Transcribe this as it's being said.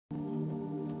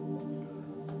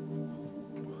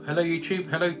Hello YouTube,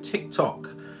 hello TikTok,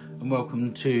 and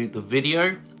welcome to the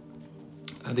video.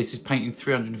 This is painting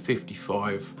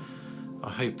 355. I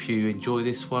hope you enjoy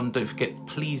this one. Don't forget,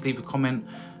 please leave a comment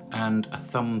and a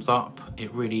thumbs up.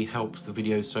 It really helps the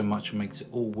video so much and makes it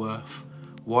all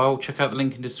worthwhile. Check out the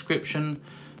link in the description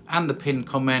and the pinned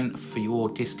comment for your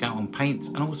discount on paints,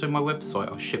 and also my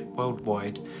website. I ship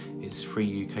worldwide. It's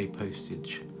free UK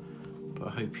postage. But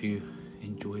I hope you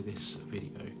enjoy this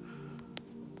video.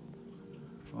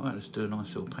 Alright, let's do a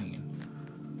nice little painting.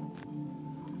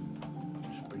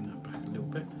 Just bring that back a little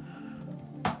bit.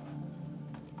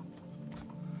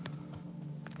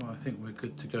 Well, I think we're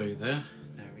good to go there.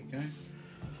 There we go.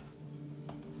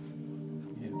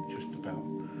 Yeah, just about.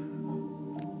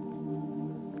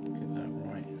 Get that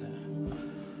right there.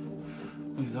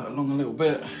 Move that along a little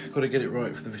bit. Got to get it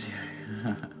right for the video.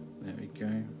 There we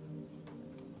go.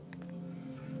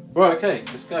 Right, okay,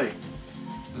 let's go.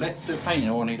 Let's do a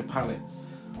painting. I need a palette.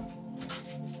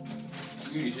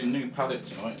 I'm using a new palette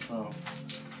tonight as well.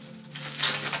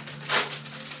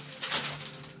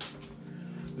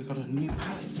 We've got a new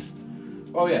palette.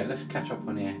 Oh yeah, let's catch up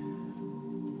on here.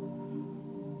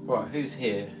 Right, who's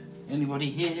here? Anybody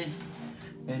here?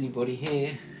 Anybody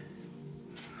here?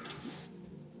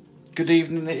 Good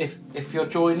evening if you're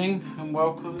joining, and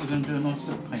welcome. We're going to do a nice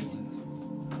little painting.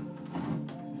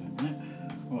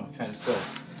 Right, okay, let's go.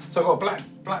 So I've got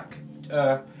black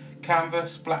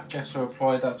canvas, black gesso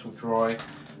applied, that's all dry. I'm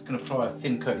going to apply a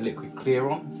thin coat of liquid clear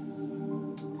on,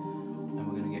 and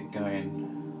we're going to get going.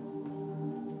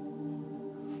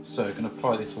 So I'm going to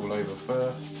apply this all over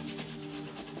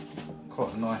first.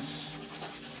 Quite a nice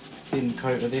thin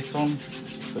coat of this on.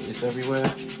 Put this everywhere.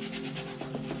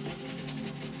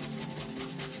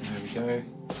 There we go.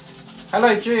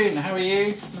 Hello June, how are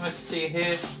you? Nice to see you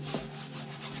here.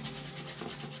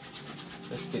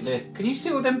 Let's get this. Can you see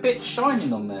all them bits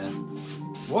shining on there?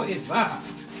 What is that?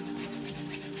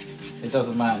 It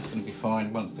doesn't matter, it's going to be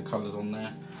fine once the colour's on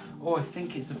there. Oh, I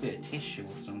think it's a bit of tissue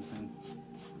or something.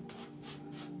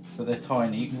 But they're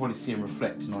tiny, you can probably see them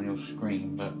reflecting on your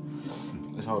screen, but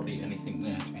there's hardly anything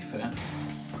there, to be fair.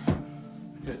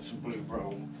 Get some blue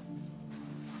roll. I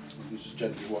can just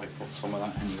gently wipe off some of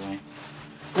that anyway.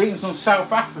 Greetings from South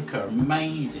Africa,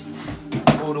 amazing.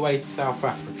 All the way to South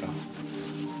Africa.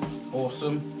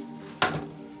 Awesome.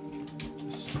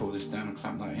 Let's just pull this down and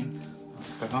clamp that in.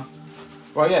 That's better.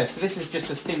 Right, yeah, so this is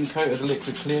just a thin coat of the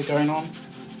liquid clear going on.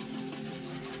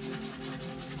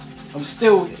 I'm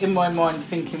still in my mind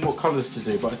thinking what colours to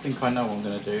do, but I think I know what I'm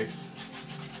going to do.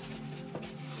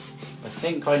 I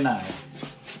think I know.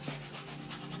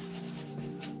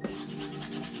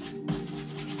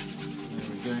 There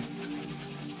we go.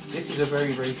 This is a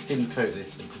very, very thin coat,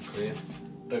 this liquid clear.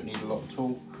 Don't need a lot at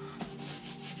all.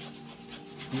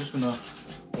 I'm just going to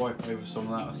wipe over some of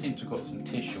that. I seem to have got some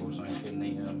tissue or something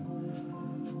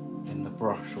in the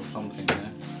brush or something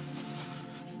there.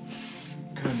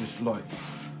 Go and just like,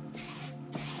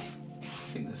 I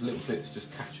think there's little bits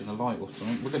just catching the light or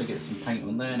something. We're going to get some paint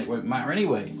on there and it won't matter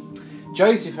anyway.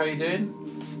 Joseph, how you doing?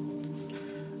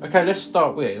 Okay, let's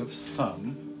start with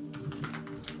some,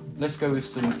 let's go with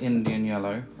some Indian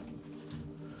yellow,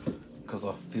 because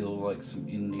I feel like some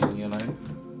Indian yellow.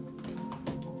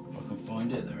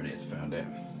 Find it, there it is, found it.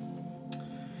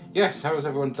 Yes, how has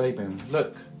everyone's day been?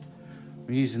 Look,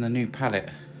 we're using the new palette.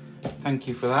 Thank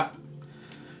you for that.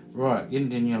 Right,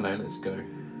 Indian yellow, let's go.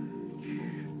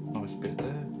 Nice bit there.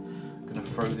 I'm going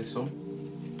to throw this on.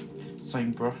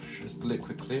 Same brush as the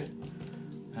liquid clear.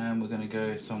 And we're going to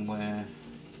go somewhere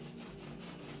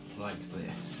like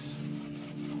this.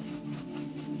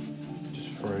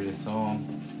 Just throw this on.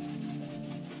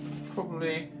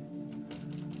 Probably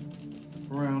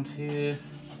around here,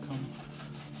 come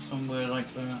somewhere like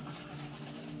that.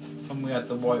 When we add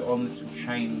the white on, this will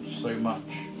change so much.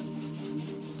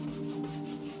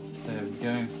 There we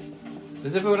go.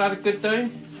 Has everyone had a good day?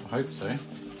 I hope so.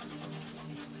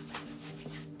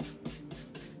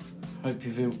 Hope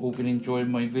you've all been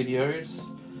enjoying my videos.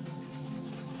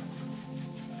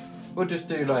 We'll just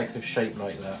do like a shape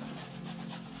like that.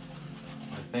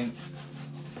 I think.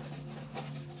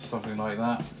 Something like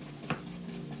that.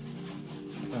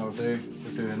 That'll do.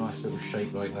 We'll do a nice little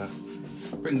shape like that.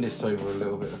 Bring this over a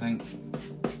little bit, I think.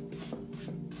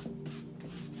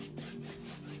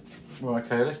 Right,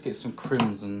 okay, let's get some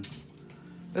crimson.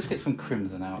 Let's get some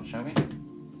crimson out, shall we?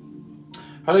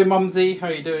 Hello, Mumsy. How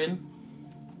are you doing?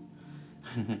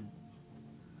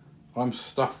 I'm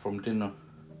stuffed from dinner.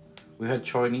 We had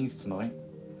Chinese tonight.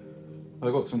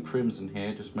 I've got some crimson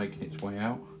here, just making its way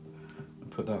out. I'll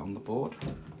put that on the board.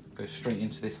 Go straight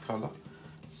into this colour.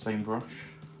 Same brush.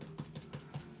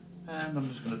 And I'm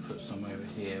just going to put some over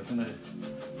here. I'm going to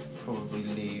probably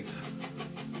leave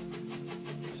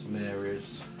some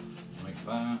areas like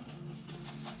that.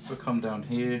 We'll come down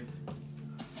here,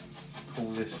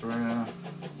 pull this around,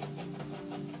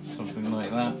 something like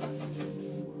that.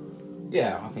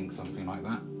 Yeah, I think something like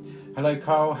that. Hello,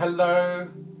 Carl. Hello.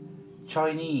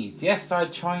 Chinese. Yes,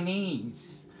 I'm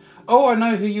Chinese. Oh, I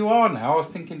know who you are now. I was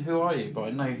thinking, who are you? But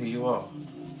I know who you are.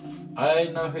 I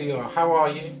know who you are. How are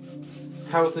you?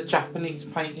 How's the Japanese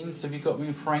paintings? Have you got them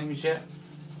in frames yet?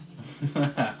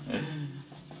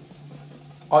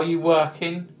 Are you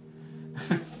working?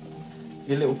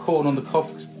 Your little corn on the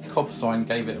cob sign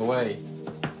gave it away.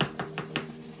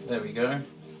 There we go.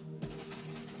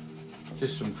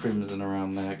 Just some crimson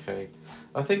around there, okay.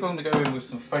 I think I'm going to go in with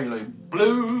some phthalo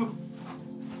blue.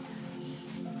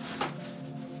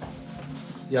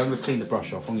 Yeah, I'm going to clean the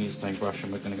brush off. I'm going to use the same brush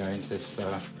and we're going to go into this,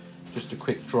 just a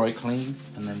quick dry clean,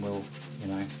 and then we'll, you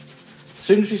know. As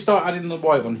soon as we start adding the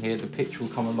white on here, the picture will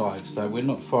come alive. So we're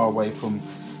not far away from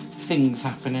things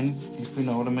happening, if you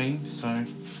know what I mean. So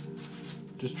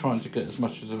just trying to get as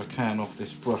much as I can off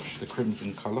this brush, the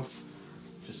crimson colour.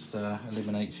 Just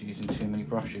eliminates using too many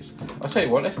brushes. I'll tell you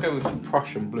what, let's go with some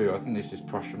Prussian blue. I think this is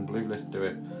Prussian blue. Let's do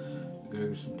it. Go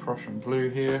with some Prussian blue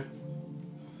here.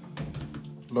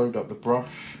 Load up the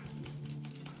brush.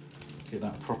 Get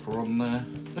that proper on there.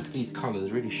 Look at these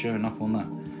colours really showing up on that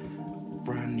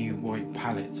brand new white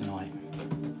palette tonight.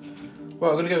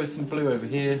 Well, I'm going to go with some blue over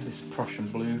here. This is Prussian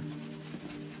blue.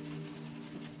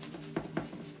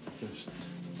 Just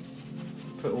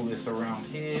put all this around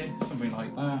here, something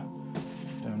like that.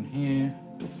 Down here.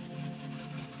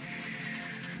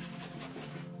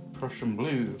 Prussian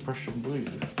blue, Prussian blue.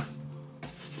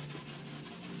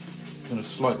 I'm going to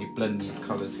slightly blend these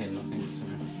colours in, I think. So.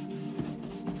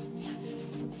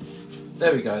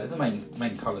 There we go, there's the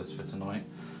main colours for tonight.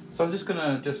 So I'm just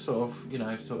going to sort of, you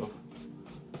know, sort of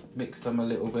mix them a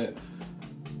little bit.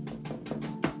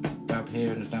 Dab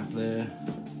here and a dab there.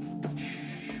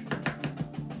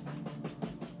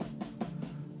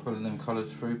 Pulling them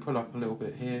colours through, pull up a little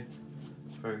bit here,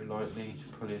 very lightly,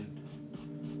 just pull in.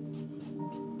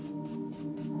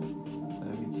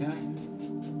 There we go.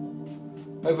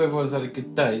 Hope everyone's had a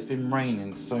good day. It's been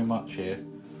raining so much here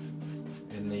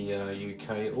in the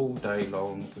UK all day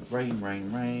long. Rain,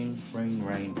 rain, rain, rain,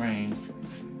 rain, rain,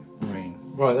 rain.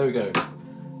 Right, there we go.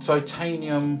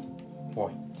 Titanium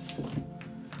white.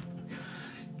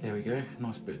 There we go,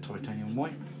 nice bit of titanium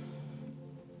white.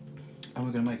 And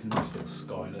we're going to make a nice little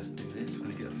sky. Let's do this. We're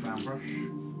going to get a fan brush.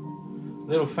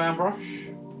 Little fan brush.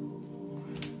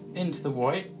 Into the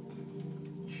white.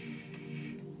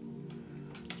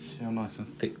 See how nice and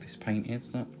thick this paint is,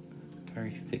 that?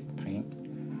 Very thick paint.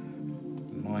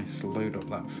 Nice, load up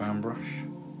that fan brush.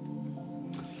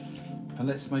 And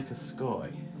let's make a sky.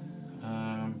 We're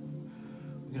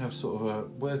going to have sort of a,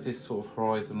 where's this sort of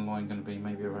horizon line going to be?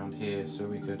 Maybe around here, so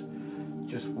we could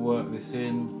just work this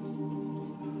in.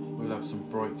 We'll have some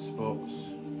bright spots.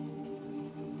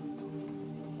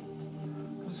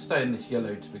 We'll stay in this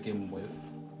yellow to begin with,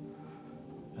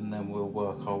 and then we'll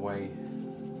work our way,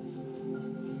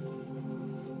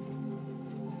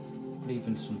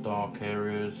 leaving some dark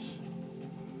areas,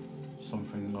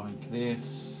 something like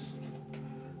this,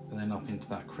 and then up into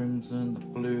that crimson, the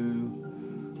blue.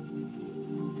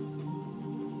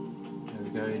 There we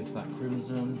go, into that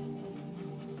crimson.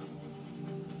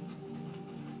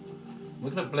 We're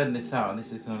going to blend this out, and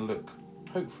this is going to look,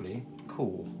 hopefully,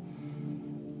 cool.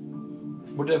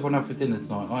 What did everyone have for dinner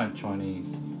tonight? I have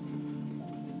Chinese.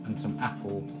 And some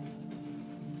apple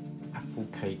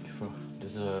cake for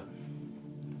dessert.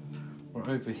 Right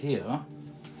over here.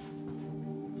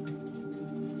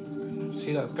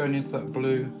 See, that's going into that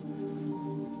blue.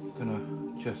 I'm going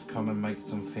to just come and make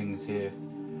some things here.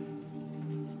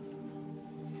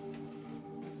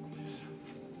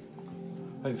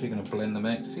 Hopefully going to blend them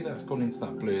out. See, that's gone into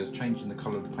that blue. It's changing the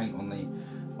colour of the paint on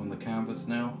the canvas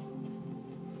now.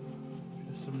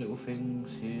 Just some little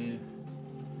things here,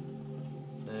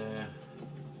 there.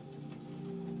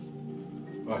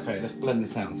 Okay, let's blend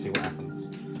this out and see what happens.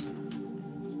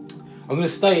 I'm going to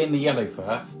stay in the yellow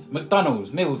first.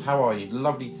 McDonald's, Mills, how are you?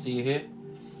 Lovely to see you here.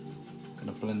 I'm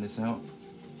going to blend this out.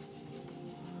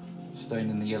 Staying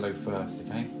in the yellow first,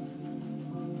 okay?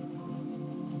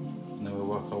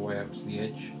 Work our way up to the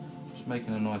edge, just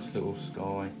making a nice little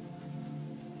sky,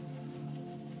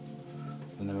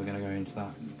 and then we're going to go into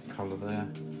that colour there.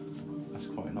 That's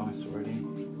quite nice already.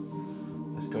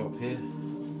 Let's go up here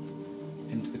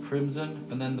into the crimson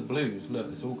and then the blues.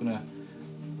 Look, it's all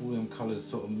them colours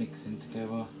sort of mixing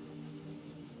together.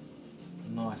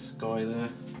 Nice sky there.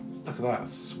 Look at that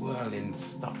swirling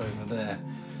stuff over there.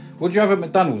 What do you have at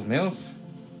McDonald's, Mills?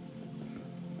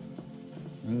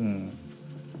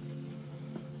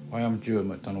 I am due at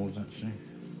McDonald's actually.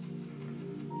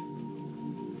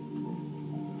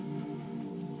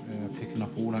 Picking up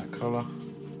all that colour.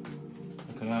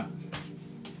 Look at that.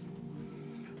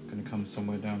 Gonna come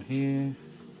somewhere down here.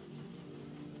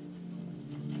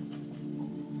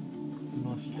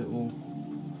 Nice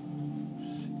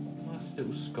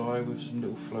little sky with some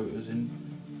little floaters in.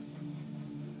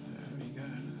 There we go.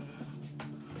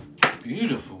 Look at that.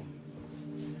 Beautiful.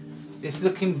 It's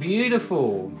looking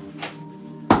beautiful.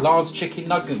 Large chicken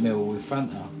nugget meal with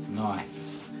Fanta.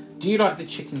 Nice. Do you like the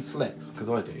chicken selects? Because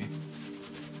I do.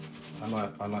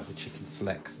 I like the chicken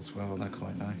selects as well. They're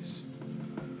quite nice.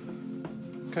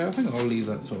 Okay, I think I'll leave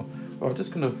that sort of. Oh, I'm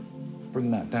just gonna bring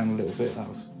that down a little bit.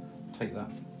 Take that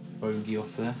bogey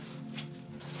off there.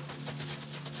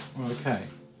 Okay,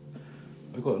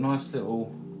 we've got a nice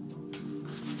little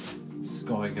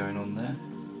sky going on there.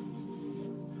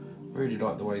 Really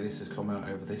like the way this has come out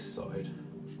over this side,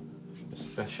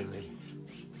 especially.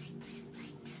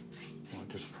 I'll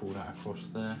just pull that across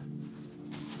there.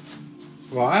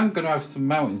 Right, I'm going to have some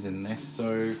mountains in this, so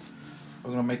I'm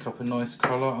going to make up a nice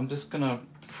colour. I'm just going to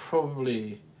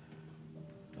probably,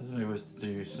 I don't know what to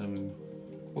do, some,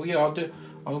 well yeah, I'm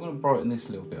going to brighten this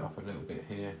a little bit up a little bit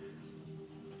here.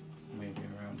 Maybe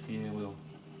around here we'll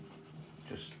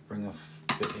just bring a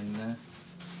bit in there.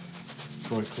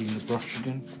 Dry clean the brush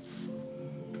again.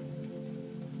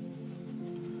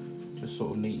 Just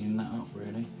sort of neatening that up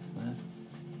really, there.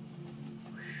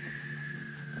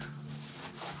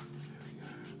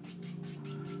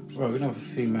 Right, we're gonna have a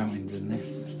few mountains in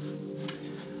this.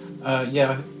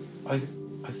 Yeah, I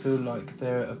feel like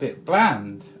they're a bit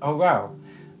bland. Oh wow,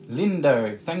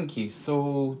 Lindo, thank you.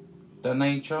 Saw the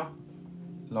nature,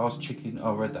 last chicken.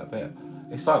 I read that bit.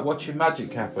 It's like watching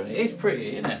magic happen. It is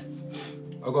pretty, isn't it?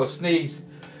 I've got to sneeze.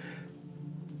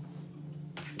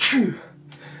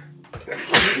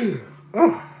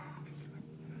 Oh.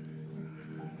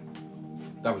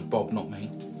 That was Bob, not me.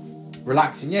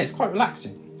 Relaxing, yeah, it's quite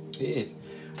relaxing. It is.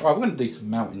 Alright, we're going to do some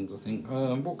mountains, I think.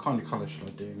 What kind of colour should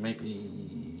I do?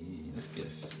 Maybe, let's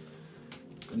guess.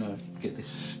 I'm going to get the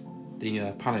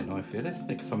palette knife here. Let's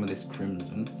nick some of this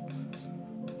crimson,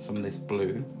 some of this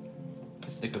blue.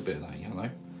 Let's nick a bit of that yellow.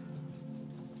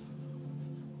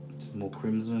 Some more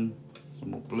crimson, some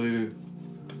more blue.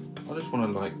 I just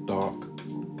want to like dark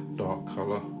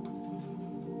colour.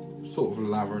 Sort of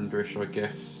lavenderish, I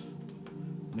guess.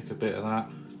 Nick a bit of that.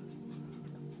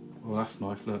 Oh, that's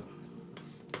nice, look.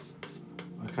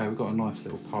 Okay, we've got a nice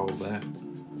little pole there.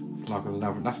 It's like a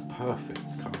lavender. That's perfect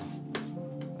colour.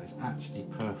 That's actually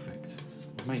perfect.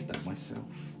 I made that myself.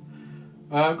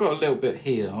 I've got a little bit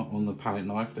here on the palette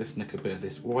knife. Let's nick a bit of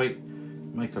this white.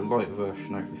 Make a light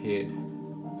version over here.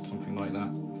 Something like that.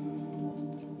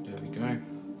 There we go.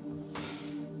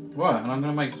 Right, and I'm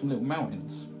going to make some little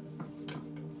mountains.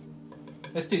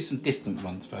 Let's do some distant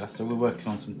ones first. So we're working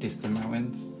on some distant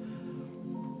mountains.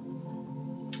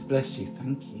 Bless you,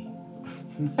 thank you.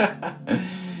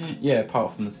 Yeah,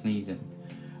 apart from the sneezing.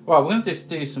 Right, we're going to just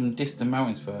do some distant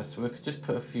mountains first. So we could just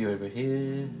put a few over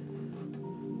here.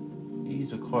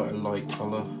 These are quite a light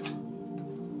colour.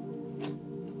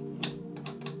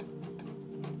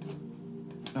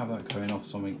 Have that going off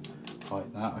something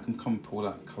like that. I can come pull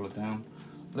that colour down.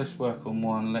 Let's work on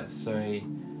one. Let's say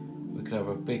we could have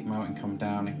a big mountain come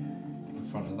down in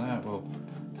front of that. We'll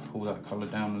pull that colour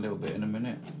down a little bit in a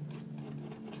minute.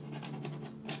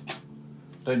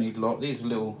 Don't need a lot. These are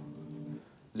little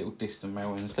distant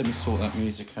mountains. Let me sort that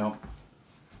music out.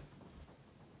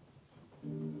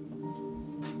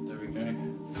 There we go.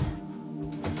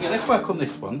 Yeah, let's work on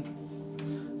this one,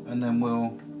 and then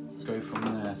we'll go from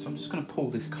there. So I'm just going to pull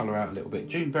this colour out a little bit.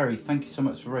 Juneberry, thank you so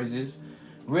much for roses.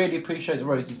 Really appreciate the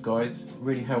roses, guys.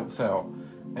 Really helps out.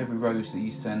 Every rose that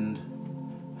you send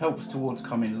helps towards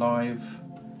coming live,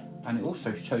 and it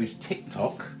also shows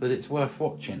TikTok that it's worth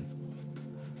watching.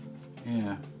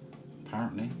 Yeah,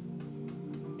 apparently.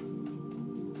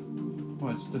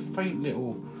 Well, it's a faint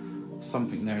little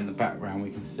something there in the background we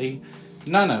can see.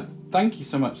 Nana, thank you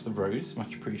so much for the rose,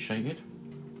 much appreciated.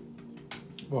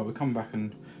 Well, we'll come back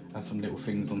and add some little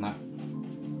things on that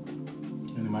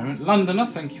in a moment. Londoner,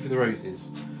 thank you for the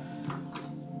roses.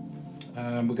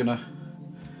 We're going to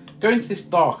go into this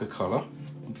darker colour,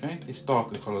 okay, this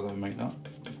darker colour that I made up.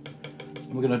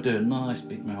 And we're going to do a nice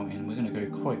big mountain. We're going to go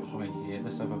quite high here.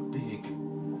 Let's have a big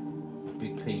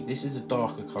peak. This is a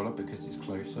darker colour because it's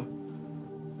closer.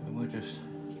 And we'll just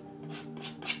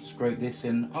scrape this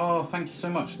in. Oh, thank you so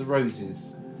much for the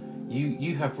roses.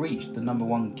 You have reached the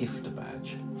 #1 gifter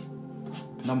badge.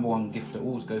 #1 gifter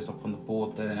always goes up on the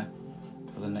board there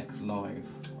for the next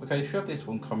with. Okay, so we have this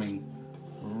one coming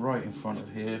right in front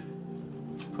of here,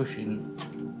 pushing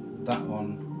that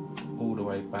one all the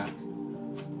way back,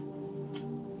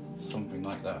 something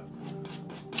like that.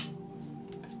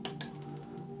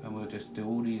 And we'll just do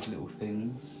all these little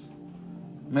things.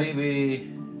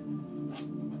 Maybe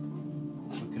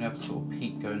we can have sort of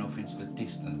peak going off into the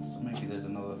distance. Maybe there's a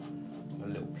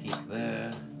little peak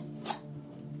there.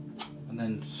 And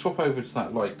then swap over to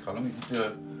that light colour. We can do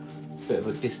a bit of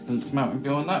a distance mountain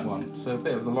behind that one. So a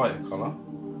bit of the lighter colour.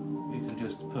 You can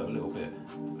just put a little bit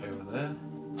over there.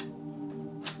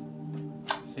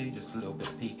 See, just a little bit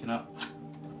peeking up.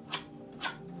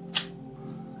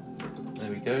 There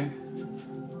we go.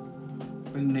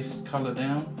 Bring this colour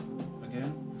down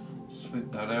again.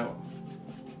 Swoop that out.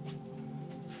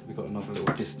 We've got another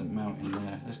little distant mountain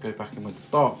there. Let's go back in with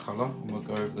the dark colour and we'll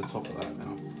go over the top of that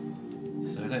now.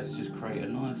 So let's just create a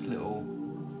nice little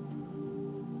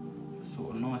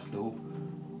sort of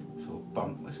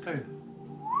bump. Let's go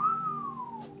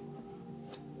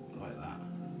like that.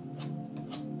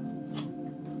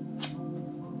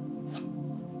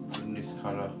 Bring this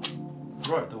colour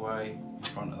right the way in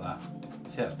front of that.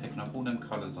 See, that's picking up all them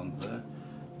colours under there.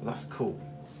 But that's cool.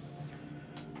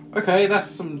 Okay, that's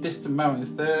some distant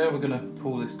mountains there. We're going to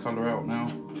pull this colour out now.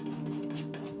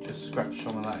 Just scratch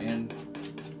some of that in.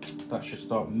 That should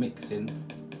start mixing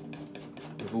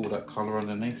with all that colour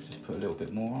underneath. Just put a little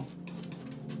bit more on.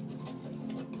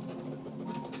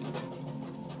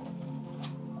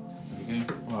 There we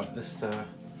go. Right,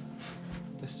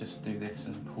 let's just do this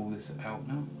and pull this out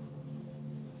now.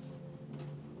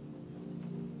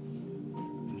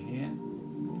 In here,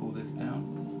 pull this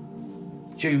down.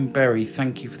 June Berry,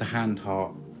 thank you for the hand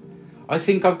heart. I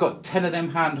think I've got 10 of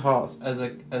them hand hearts as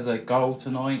a goal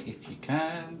tonight. If you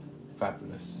can,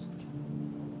 fabulous.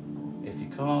 If you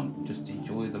can't, just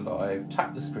enjoy the live.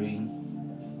 Tap the screen,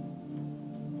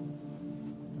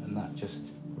 and that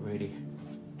just really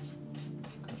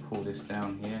gonna pull this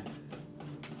down here.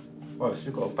 Right, so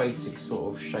we've got a basic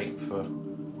sort of shape for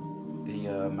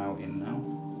the mountain now.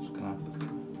 Just gonna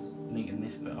neaten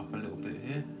this bit up a little bit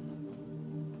here.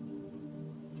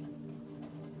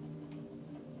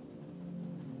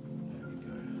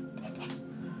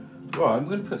 Right, I'm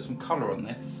going to put some colour on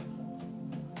this.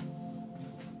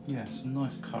 Yeah, some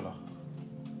nice colour.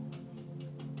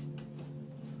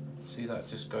 See, that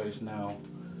just goes now.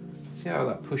 See how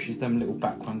that pushes them little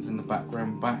back ones in the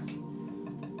background back?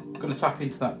 I'm going to tap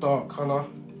into that dark colour,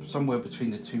 somewhere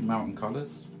between the two mountain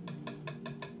colours.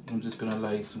 I'm just going to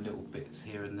lay some little bits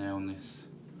here and there on this,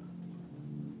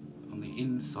 on the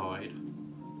inside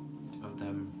of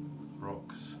them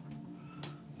rocks.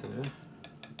 There.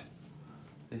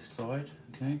 This side,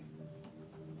 okay.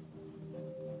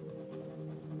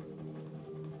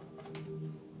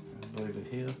 And over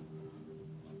here.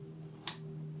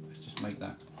 Let's just make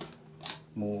that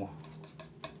more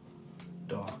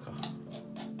darker.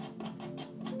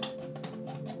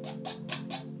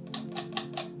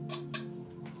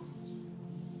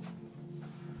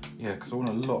 Yeah, because I want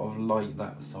a lot of light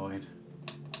that side.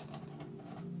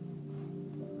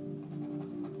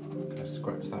 I'm going to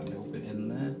scratch that little bit in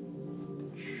there.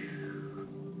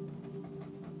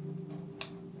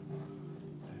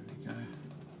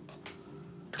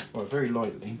 Right, very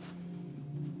lightly,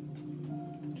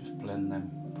 just blend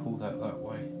them, pull that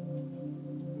way,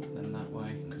 then that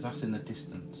way, because that's in the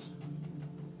distance.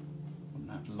 Want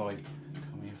that light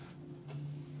coming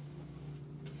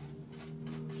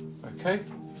in. Okay,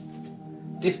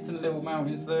 distant little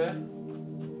mountains there.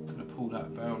 Gonna pull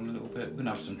that down a little bit. We're gonna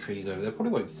have some trees over there.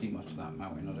 Probably won't see much of that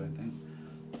mountain, I don't think.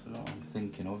 So what I'm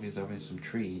thinking of is having some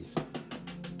trees.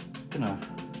 Gonna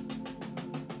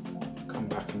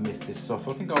back and mist this off.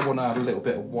 I think I want to add a little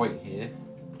bit of white here.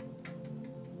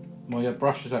 My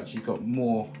brush has actually got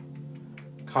more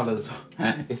colours.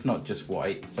 It's not just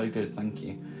white. So good, thank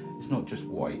you. It's not just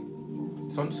white.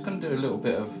 So I'm just going to do a little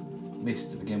bit of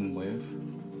mist to begin with.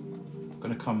 I'm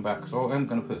going to come back, so I am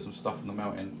going to put some stuff on the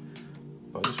mountain,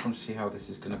 but I just want to see how this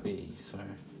is going to be. So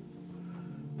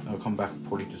I'll come back and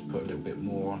probably just put a little bit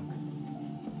more on.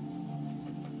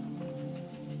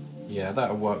 Yeah,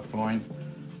 that'll work fine.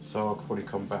 So I'll probably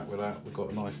come back with that. We've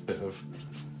got a nice bit of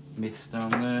mist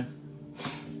down there.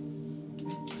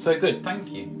 So good, thank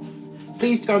you.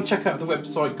 Please go and check out the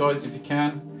website, guys, if you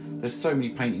can. There's so many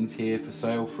paintings here for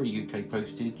sale, free UK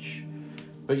postage.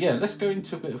 But yeah, let's go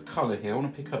into a bit of colour here. I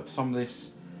want to pick up some of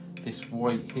this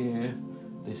white here,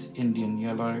 this Indian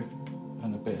yellow,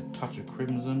 and a bit of touch of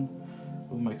crimson.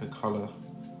 We'll make a colour.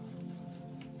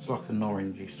 It's like an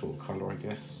orangey sort of colour, I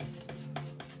guess.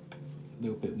 A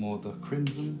little bit more of the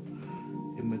crimson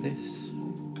in with this.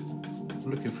 I'm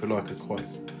looking for like a quite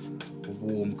a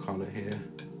warm colour here.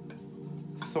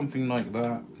 Something like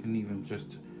that, and even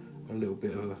just a little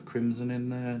bit of a crimson in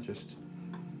there, just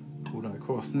pull that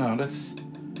across. Now let's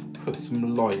put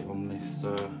some light on this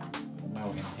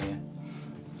mountain here.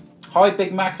 Hi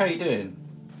Big Mac, how you doing?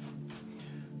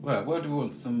 Well, where do we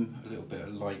want a little bit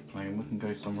of light playing? We can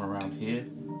go somewhere around here.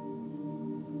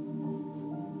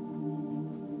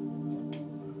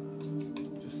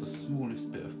 Just the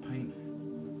smallest bit of paint.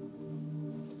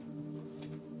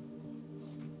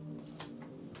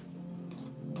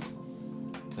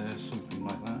 There's something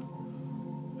like that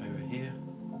over here.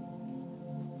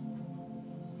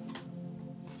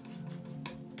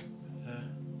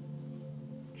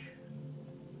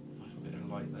 Nice bit of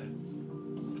light there.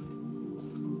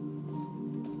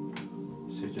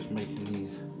 So just making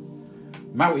these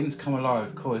mountains come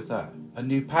alive. Cool, is that a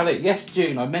new palette? Yes,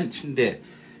 June, I mentioned it.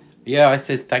 Yeah, I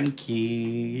said thank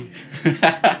you.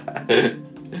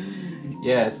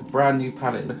 Yeah, it's a brand new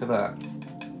palette. Look at that.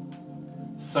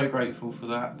 So grateful for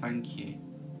that, thank you.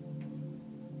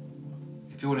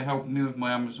 If you want to help me with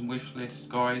my Amazon wish list,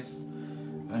 guys,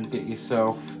 and get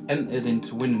yourself entered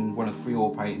into winning one of 3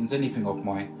 oil paintings, anything off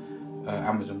my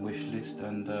Amazon wish list,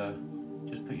 and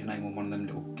just put your name on one of them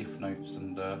little gift notes,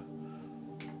 and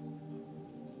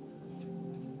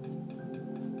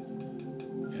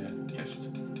yeah, just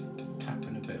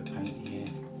tapping a bit of paint here,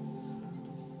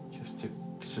 just to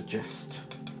suggest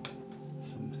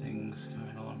some things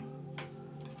going on.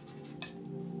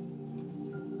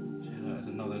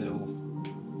 Another little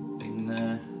thing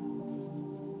there.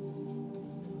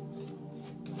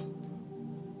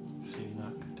 See,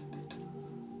 look,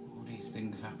 all these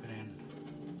things happening.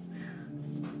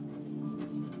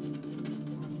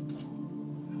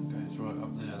 That goes right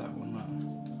up there, that one, that.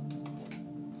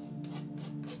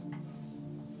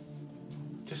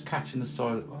 Just catching the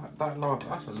side.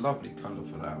 That's a lovely colour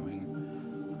for that. I mean,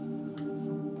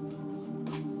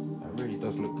 that really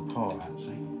does look the part,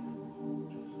 actually.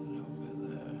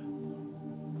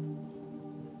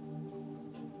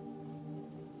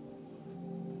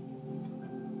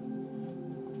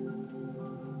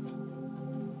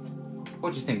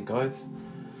 What do you think, guys?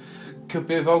 Could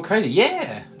be a volcano.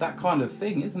 Yeah, that kind of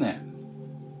thing, isn't it?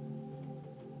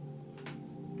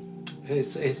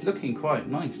 It's looking quite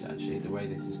nice, actually, the way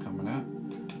this is coming out.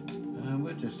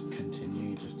 We'll just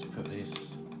continue just to put this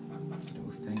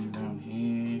little thing down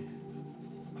here.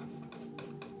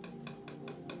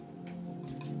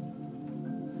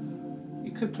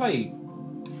 You could play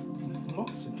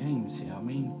lots of games here. I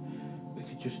mean, we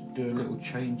could just do a little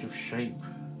change of shape.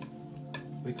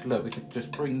 We could just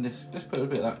bring this, let's put a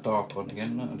bit of that dark on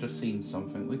again. I've just seen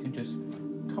something. We can just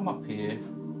come up here,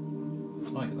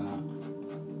 like that.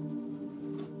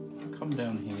 Come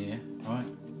down here, right?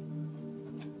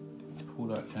 Pull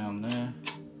that down there.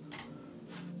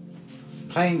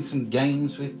 Playing some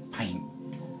games with paint.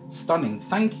 Stunning,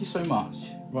 thank you so much.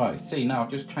 Right, see, now I've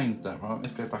just changed that, right?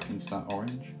 Let's go back into that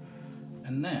orange.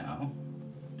 And now,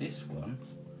 this one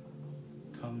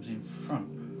comes in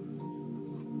front.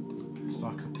 It's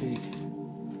like a big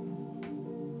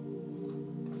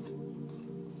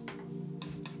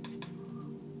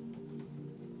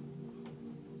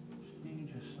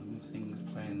just some things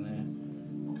playing there,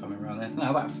 coming around there.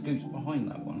 Now that scoots behind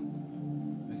that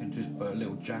one. We can just put a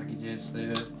little jagged edge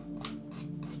there. To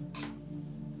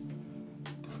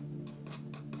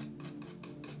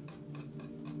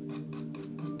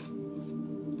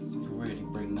really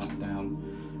bring that down.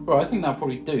 Right, I think that'll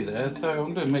probably do there. So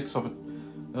I'm going to mix up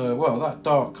well, that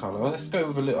dark colour, let's go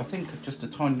with a little, I think just a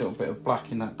tiny little bit of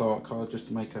black in that dark colour, just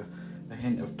to make a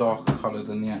hint of darker colour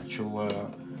than the actual,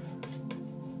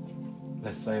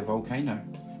 let's say a volcano.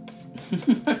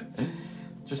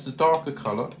 Just a darker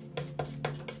colour.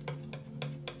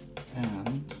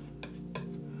 And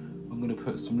I'm going to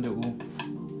put some little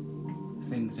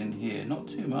things in here, not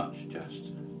too much,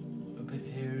 just a bit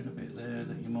here and a bit there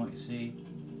that you might see.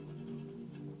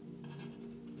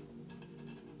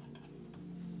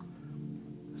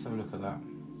 Let's have a look at that.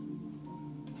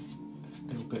 A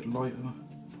little bit lighter.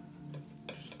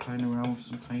 Just playing around with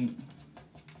some paint.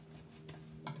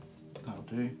 That'll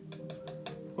do.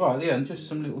 Right, yeah, and just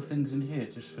some little things in here,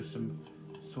 just for some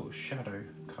sort of shadow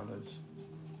colours.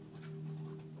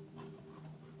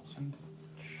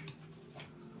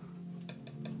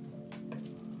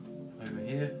 Over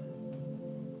here.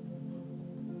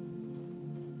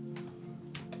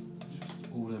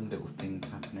 Just all them little things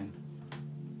happening.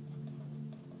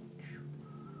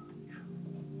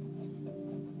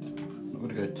 Not going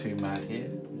to go too mad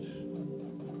here.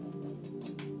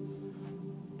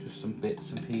 Just some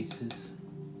bits and pieces.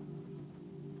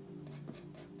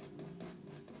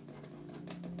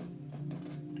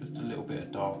 bit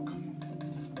of dark.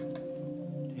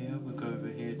 Here, we'll go over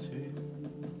here too.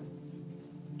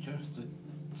 Just a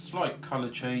slight colour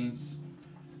change.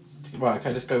 Right,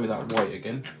 okay, let's go with that white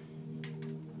again.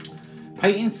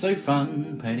 Painting's so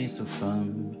fun, painting's so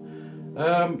fun.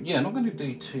 Yeah, I'm not going to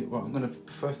do too. Well,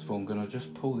 first of all, I'm going to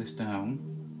just pull this down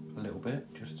a little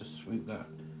bit, just to swoop that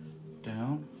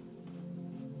down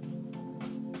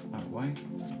that way.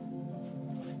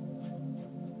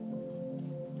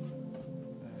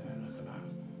 And look at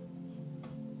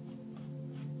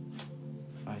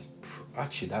that.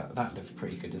 Actually, that looks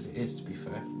pretty good as it is, to be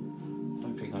fair. I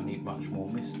don't think I need much more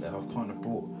mist there. I've kind of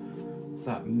brought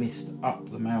that mist up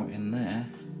the mountain there.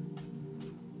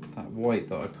 That white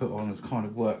that I put on has kind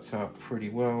of worked out pretty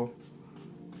well.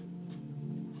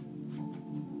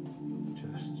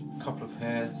 Just a couple of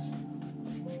hairs.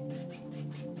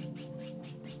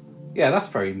 Yeah, that's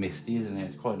very misty, isn't it?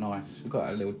 It's quite nice. We've got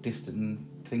a little distant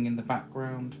thing in the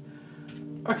background.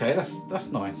 Okay,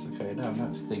 that's nice. Okay, now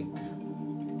let's think.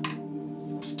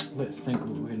 Let's think what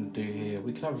we're going to do here.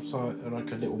 We could have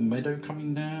like a little meadow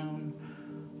coming down.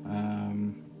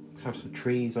 Have some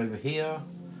trees over here.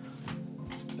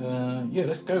 Yeah,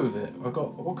 let's go with it.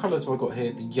 What colours have I got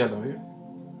here? The yellow,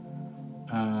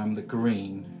 the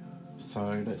green.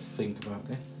 So let's think about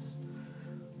this.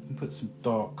 And put some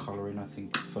dark colour in, I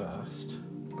think, first.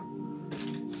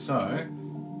 So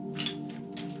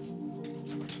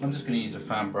I'm just going to use a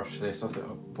fan brush for this. I think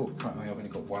I've only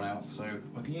got one out, so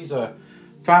I can use a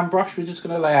fan brush. We're just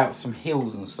going to lay out some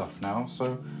hills and stuff now.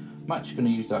 So I'm actually going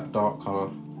to use that dark colour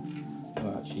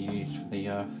I actually used for the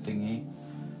thingy.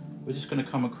 We're just going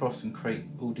to come across and create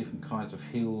all different kinds of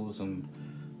hills and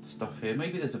stuff here.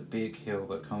 Maybe there's a big hill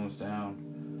that comes down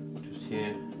just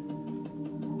here.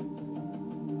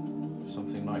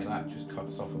 Something like that, just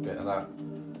cuts off a bit of that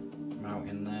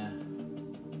mountain there.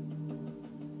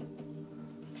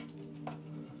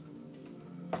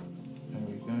 There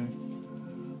we go.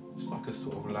 It's like a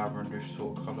sort of lavenderish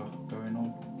sort of colour going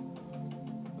on.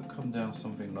 We'll come down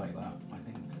something like that, I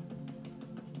think.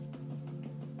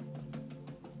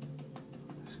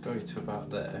 Go to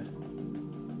about there.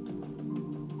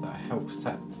 That helps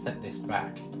set this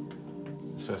back.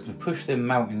 So it's going to push the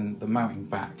mountain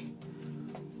back.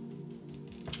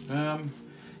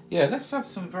 Yeah, let's have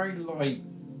some very light.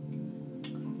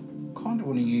 Kind of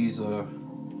want to use the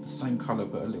same colour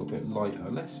but a little bit lighter.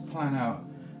 Let's plan out.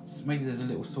 Maybe there's a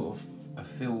little sort of a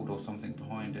field or something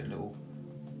behind it. A little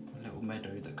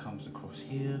meadow that comes across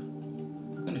here.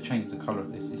 I'm going to change the colour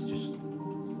of this. It's just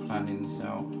planning this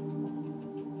out.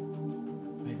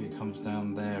 Maybe it comes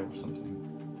down there or something.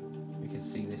 We can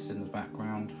see this in the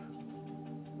background.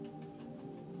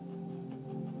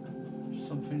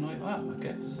 Something like that, I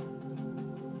guess.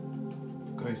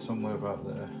 Go somewhere about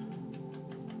there.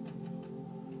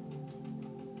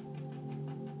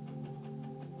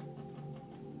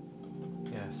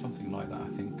 Yeah, something like that, I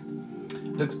think.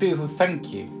 Looks beautiful,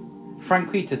 thank you.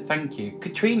 Franquita, thank you.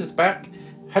 Katrina's back.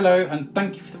 Hello, and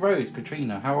thank you for the rose,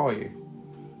 Katrina. How are you?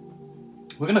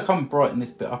 We're going to come brighten this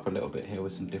bit up a little bit here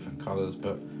with some different colours,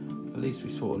 but at least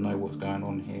we sort of know what's going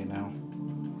on here now.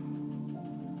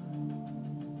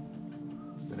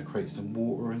 I'm going to create some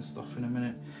water and stuff in a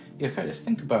minute. Yeah, okay, let's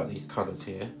think about these colours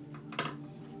here.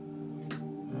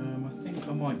 I think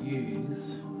I might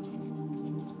use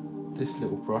this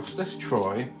little brush. Let's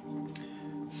try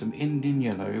some Indian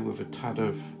yellow with a tad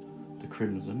of the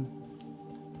crimson.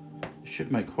 It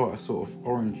should make quite a sort of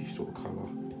orangey sort of colour.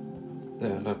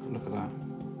 There, look at that.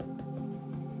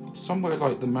 Somewhere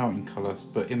like the mountain colours,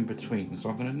 but in between. So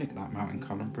I'm going to nick that mountain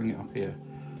colour and bring it up here.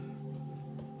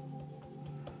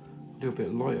 A little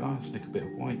bit lighter, let's nick a bit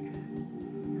of white.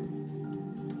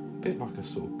 A bit like a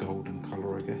sort of golden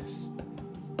colour, I guess.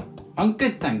 I'm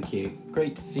good, thank you.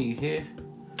 Great to see you here.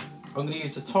 I'm going to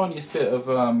use the tiniest bit of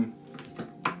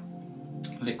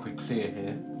liquid clear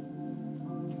here.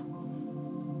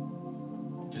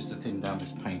 Just to thin down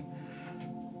this paint.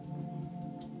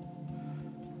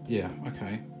 Yeah,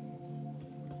 okay.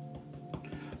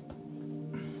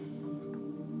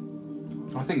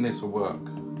 I think this will work.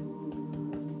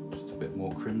 Just a bit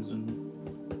more crimson.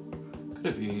 Could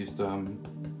have used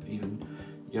even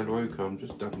yellow ochre. I'm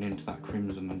just dabbing into that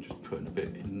crimson and just putting a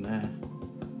bit in there.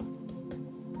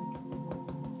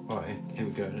 Right, here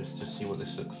we go. Let's just see what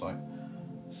this looks like.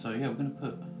 So yeah, we're going to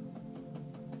put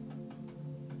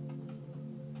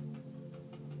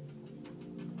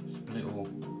some little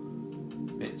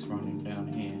bits running down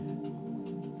here.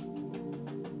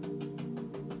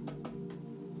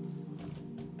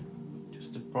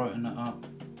 Just to brighten it up.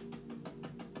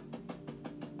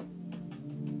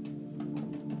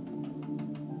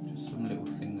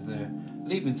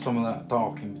 leaving some of that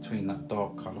dark in between that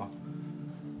dark colour.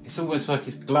 It's almost like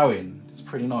it's glowing. It's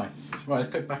pretty nice. Right, let's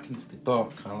go back into the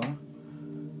dark colour.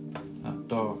 That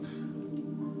dark.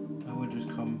 And we'll just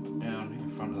come down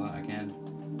in front of that again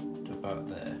to about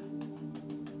there.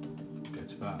 Go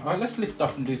to about. Alright, let's lift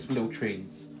up and do some little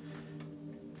trees.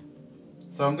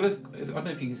 So I'm gonna, I don't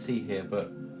know if you can see here,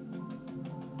 but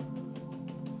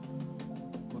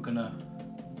we're gonna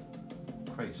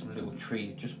create some little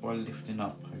trees just by lifting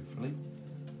up, hopefully.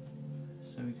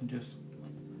 So we can just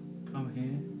come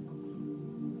here,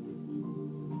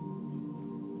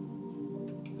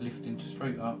 lifting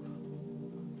straight up.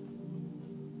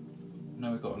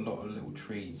 Now we've got a lot of little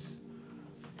trees.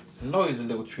 Loads of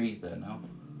little trees there now.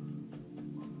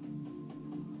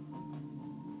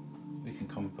 We can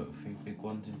come and put a few big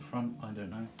ones in front, I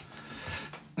don't know.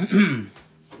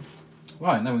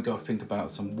 Right, now we've got to think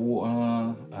about some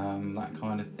water, that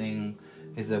kind of thing.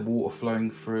 Is there water flowing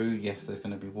through? Yes, there's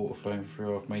going to be water flowing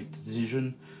through. I've made the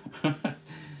decision.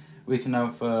 We can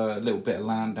have a little bit of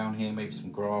land down here, maybe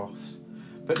some grass.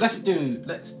 But let's do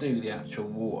the actual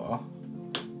water,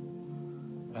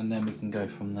 and then we can go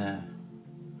from there.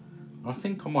 I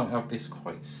think I might have this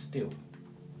quite still.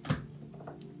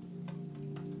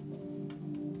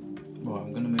 Right,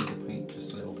 I'm going to move the paint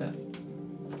just a little bit.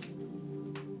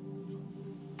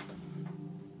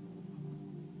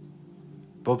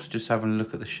 Bob's just having a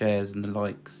look at the shares and the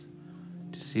likes,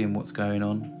 just seeing what's going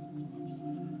on.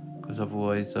 Because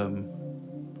otherwise, you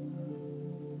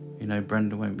know,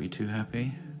 Brenda won't be too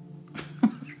happy.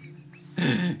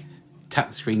 Tap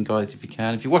the screen, guys, if you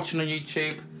can. If you're watching on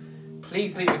YouTube,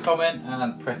 please leave a comment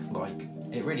and press like.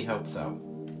 It really helps out.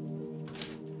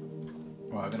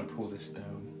 Right, I'm going to pull this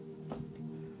down.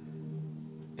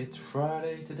 It's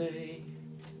Friday today.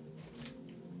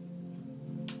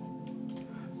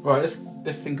 Right,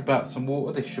 let's think about some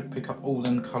water. This should pick up all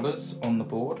them colours on the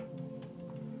board.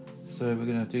 So we're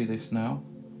going to do this now.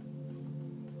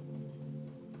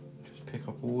 Just pick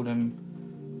up all them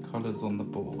colours on the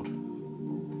board.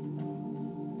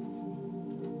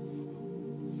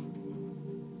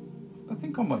 I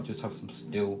think I might just have some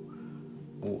still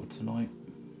water tonight.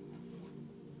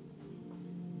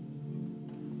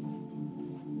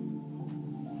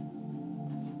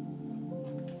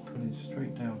 Just put it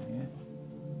straight down here.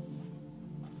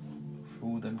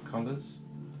 All them colours.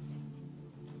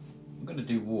 I'm going to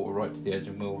do water right to the edge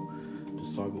and we'll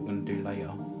decide what we're going to do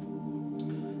later.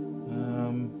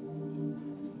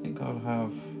 I think I'll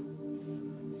have,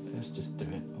 let's just do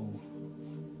it all.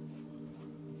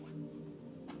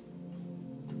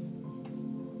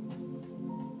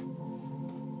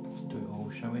 Let's do it all,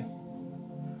 shall we?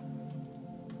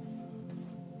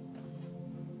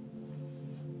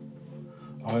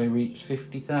 I reached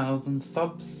 50,000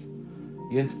 subs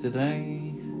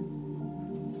yesterday,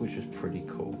 which was pretty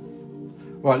cool.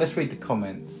 Right, let's read the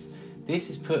comments. This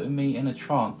is putting me in a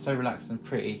trance, so relaxed and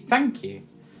pretty. Thank you.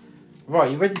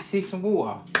 Right, you ready to see some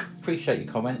water? Appreciate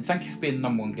your comment. Thank you for being the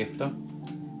 #1 gifter.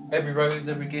 Every rose,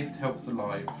 every gift helps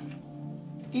alive.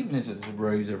 Even if it's a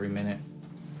rose every minute.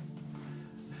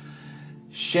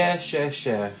 Share, share,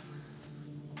 share.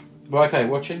 Right, okay,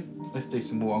 watching? Let's do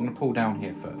some water. I'm going to pull down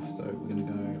here first. So we're going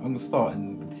to go, I'm going to start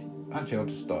in this. Actually, I'll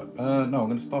just start. No, I'm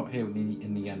going to start here with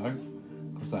in the yellow,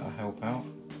 because that'll help out.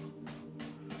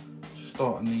 Just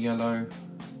start in the yellow.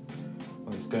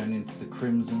 Oh, it's going into the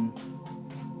crimson.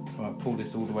 Right, pull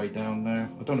this all the way down now.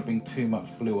 I don't want to bring too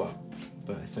much blue up,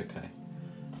 but it's okay.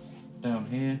 Down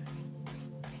here.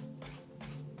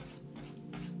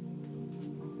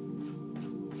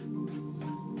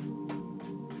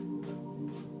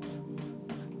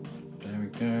 There we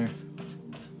go.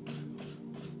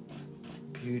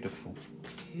 Beautiful,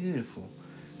 beautiful.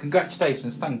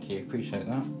 Congratulations, thank you, appreciate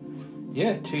that.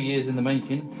 Yeah, 2 years in the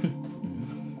making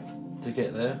to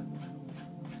get there.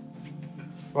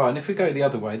 Right, and if we go the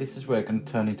other way, this is where it's going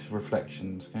to turn into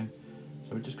reflections, okay?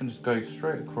 So we're just going to go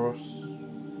straight across.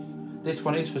 This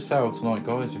one is for sale tonight,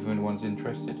 guys, if anyone's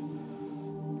interested.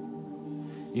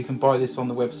 You can buy this on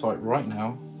the website right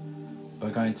now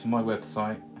by going to my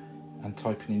website and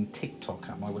typing in TikTok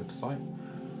at my website.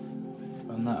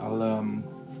 And that'll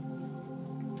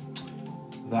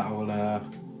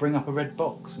bring up a red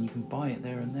box and you can buy it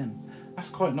there and then. That's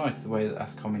quite nice the way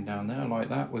that's coming down there. I like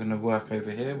that. We're going to work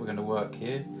over here. We're going to work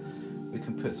here. We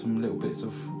can put some little bits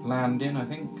of land in, I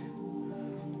think.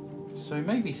 So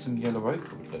maybe some yellow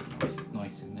ochre would look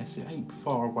nice in this. It ain't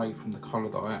far away from the colour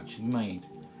that I actually made.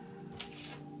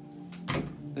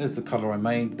 There's the colour I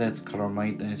made. There's the colour I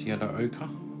made. There's yellow ochre.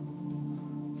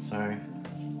 So,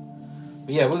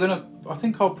 but yeah, we're gonna. I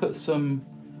think I'll put some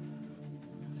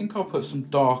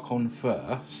dark on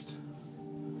first.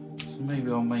 So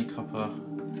maybe I'll make up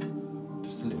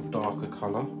just a little darker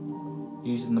colour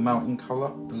using the mountain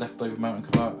colour, the leftover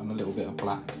mountain colour, and a little bit of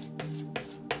black.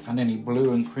 And any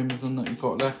blue and crimson that you've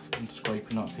got left, I'm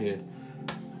scraping up here.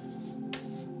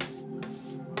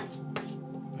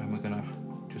 And we're going to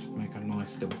just make a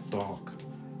nice little dark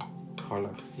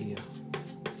colour here.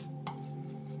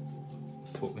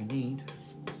 That's what we need.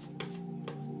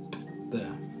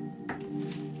 There.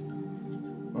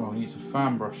 Well, I'll use a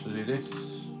fan brush to do this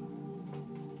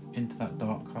into that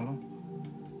dark colour.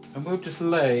 And we'll just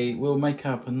we'll make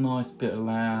up a nice bit of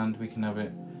land. We can have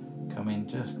it come in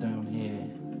just down here.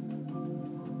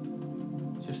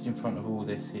 Just in front of all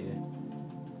this here.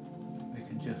 We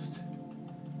can just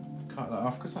cut that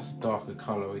off, because that's a darker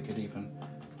colour. We could even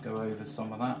go over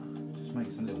some of that. Just make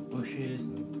some little bushes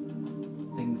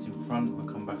and things in front. We'll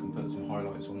come back and put some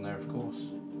highlights on there, of course.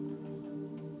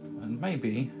 And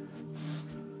maybe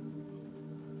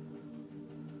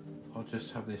I'll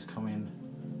just have this come in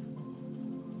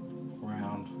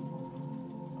round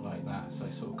like that, so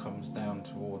it sort of comes down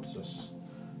towards us.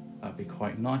 That'd be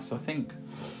quite nice, I think.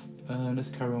 Let's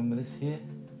carry on with this here.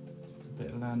 Just a bit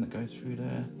of land that goes through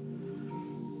there.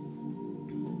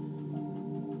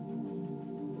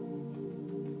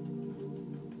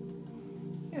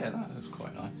 Yeah, that looks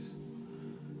quite nice.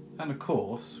 And of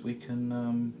course, we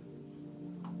can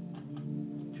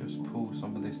just pull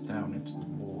some of this down into the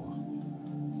water.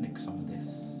 Nick some of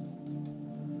this.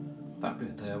 That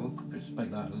bit there, we'll just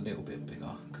make that a little bit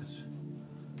bigger, because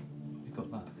we've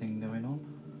got that thing going on.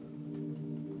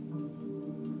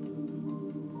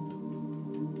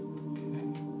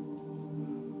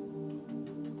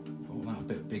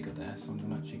 Bigger there, so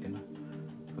I'm actually going to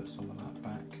put some of that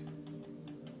back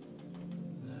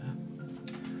there.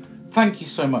 Thank you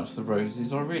so much for the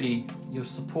roses. Your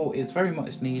support is very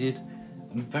much needed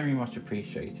and very much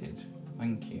appreciated.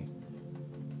 Thank you.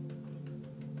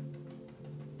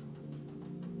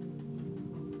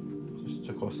 Just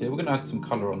across here. We're going to add some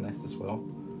colour on this as well.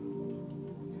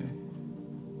 Okay.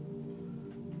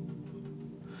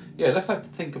 Yeah, let's have to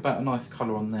think about a nice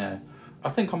colour on there. I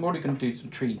think I'm probably going to do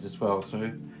some trees as well,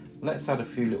 so let's add a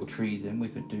few little trees in. We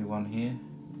could do one here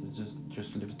that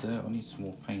just lives there. I need some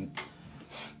more paint.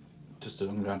 I'm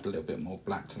going to add a little bit more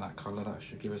black to that colour. That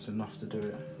should give us enough to do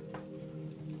it.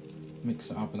 Mix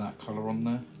it up with that colour on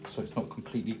there, so it's not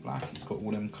completely black. It's got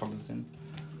all them colours in.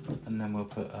 And then we'll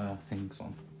put things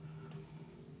on.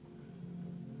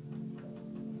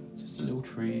 Just a little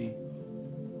tree.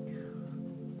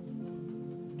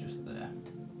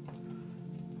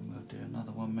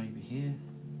 Another one maybe here.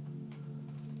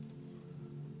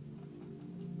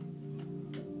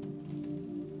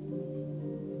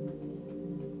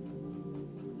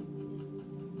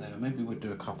 There, maybe we'll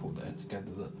do a couple there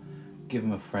together that give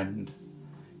them a friend.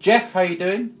 Jeff, how you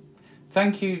doing?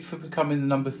 Thank you for becoming the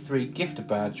number 3 gifter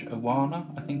badge. Awana,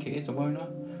 I think it is Awana.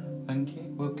 Thank you.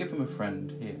 We'll give him a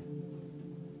friend here.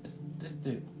 Let's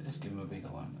give him a bigger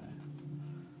one there.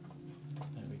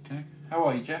 There we go. How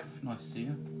are you, Jeff? Nice to see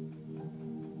you.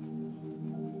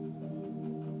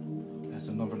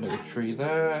 Another little tree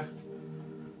there,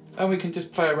 and we can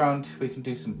just play around. We can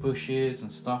do some bushes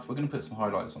and stuff. We're going to put some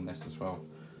highlights on this as well.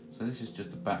 So this is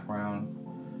just the background.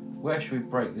 Where should we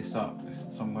break this up?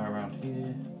 It's somewhere around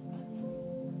here.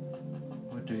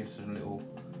 We'll do some little,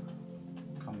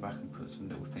 come back and put some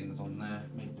little things on there.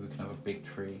 Maybe we can have a big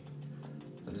tree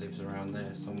that lives around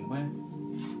there somewhere.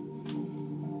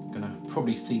 Gonna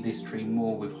probably see this tree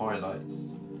more with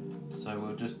highlights, so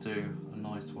we'll just do a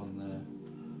nice one there.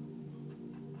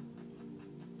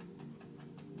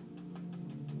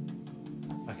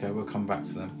 Okay, we'll come back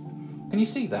to them. Can you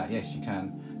see that? Yes, you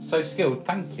can. So skilled,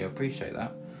 thank you, I appreciate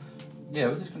that. Yeah,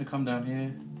 we're just going to come down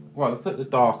here. Right, we'll put the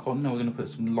dark on, now we're going to put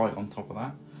some light on top of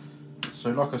that.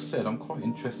 So like I said, I'm quite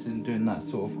interested in doing that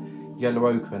sort of yellow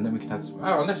ochre, and then we can have some...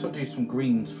 Oh, let's do some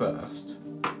greens first.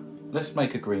 Let's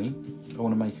make a green. I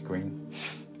want to make a green.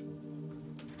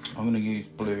 I'm going to use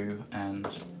blue and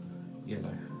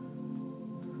yellow.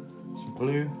 Some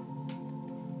blue.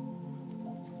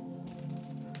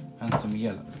 And some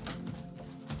yellow.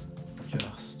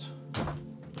 Just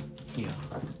here.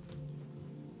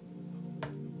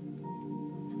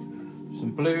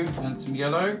 Some blue and some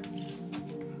yellow.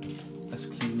 Let's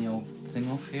clean the old thing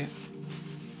off here.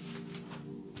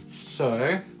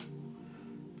 So,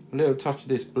 a little touch of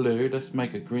this blue, let's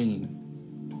make a green.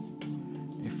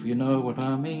 If you know what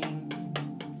I mean.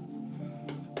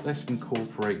 Let's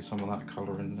incorporate some of that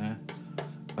colour in there.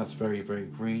 That's very, very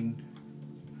green.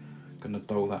 Gonna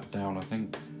dull that down, I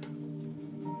think.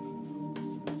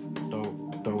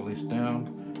 Dull this down.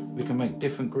 We can make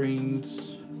different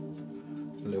greens.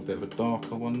 A little bit of a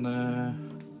darker one there.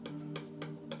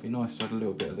 Be nice to add a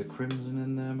little bit of the crimson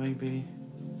in there, maybe.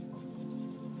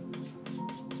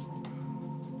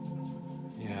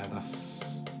 Yeah,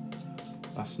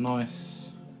 that's nice.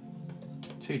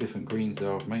 2 different greens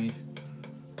there I've made.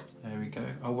 There we go.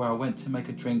 Oh wow, I went to make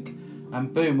a drink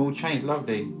and boom, all changed.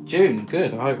 Lovely. June,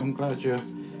 good. I'm glad you're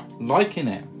liking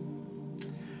it.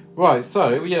 Right,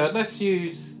 so yeah, let's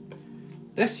use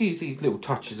these little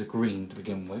touches of green to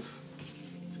begin with.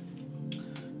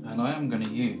 And I am going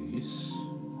to use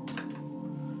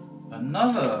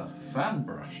another fan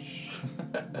brush.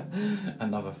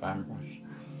 Another fan brush.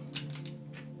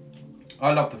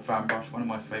 I love the fan brush, one of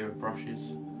my favourite brushes.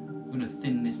 I'm going to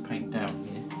thin this paint down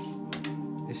here.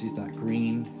 This is that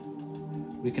green.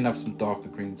 We can have some darker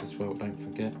greens as well, don't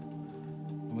forget.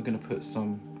 And we're going to put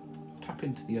some, tap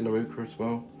into the yellow ochre as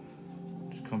well.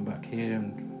 Just come back here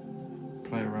and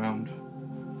play around.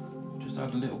 Just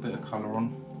add a little bit of colour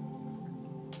on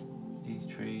these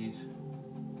trees.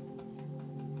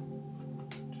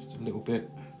 Just a little bit.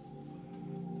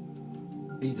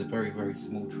 These are very, very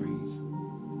small trees.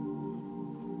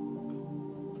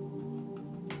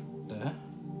 There.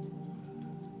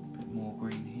 A bit more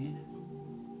green here.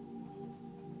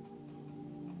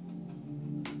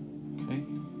 Okay.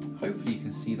 Hopefully you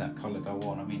can see that colour go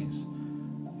on. I mean, it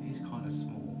is kind of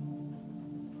small.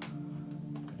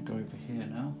 I'm going to go over here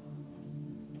now.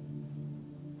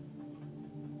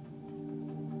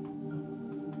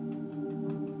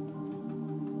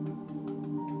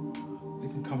 We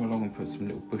can come along and put some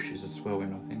little bushes as well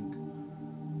in, I think.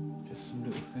 Just some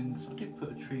little things. I did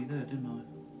put a tree there, didn't I?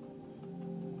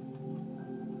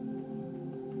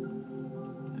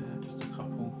 Yeah, just a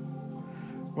couple.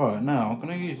 Right, now I'm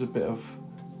going to use a bit of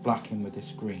blacking with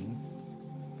this green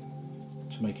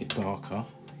to make it darker.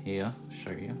 Here, I'll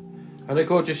show you. Hello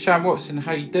gorgeous Shan Watson,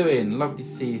 how you doing? Lovely to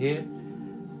see you here.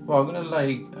 Well, I'm going to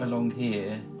lay along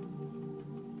here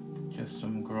just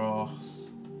some grass,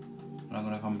 and I'm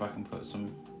going to come back and put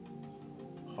some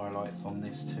highlights on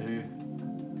this too.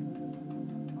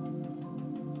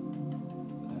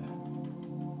 There.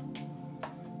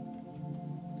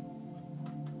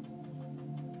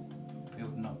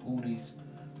 Building up all these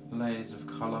layers of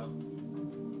colour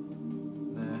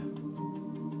there.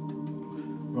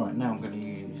 Right, now I'm going to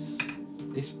use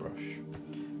this brush,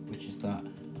 which is that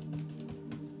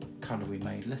colour we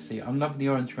made. Let's see, I'm loving the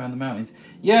orange around the mountains.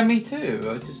 Yeah, me too.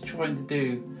 I'm just trying to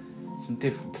do some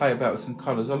different, play about with some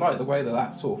colours. I like the way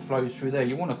that sort of flows through there.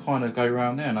 You want to kind of go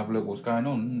around there and have a look what's going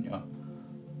on, don't you?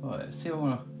 Right, see, I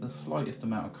want the slightest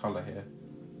amount of colour here.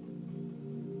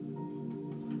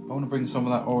 I want to bring some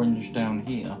of that orange down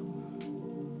here,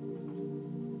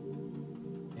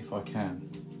 if I can.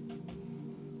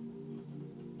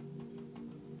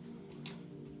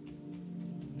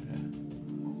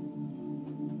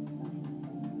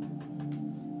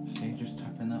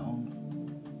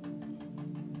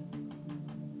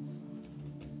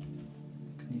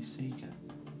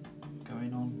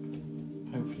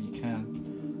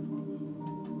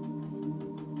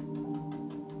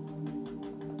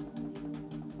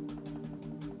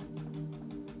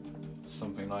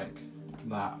 Something like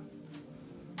that.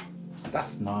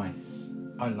 That's nice.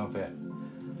 I love it.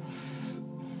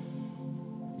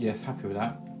 Yes, happy with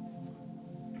that.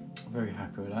 Very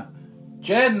happy with that.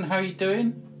 Jen, how you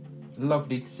doing?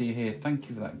 Lovely to see you here. Thank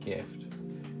you for that gift.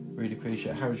 Really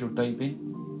appreciate it. How's your day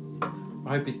been?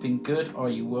 I hope it's been good. Are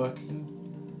you working?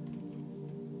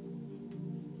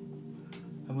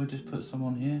 And we'll just put some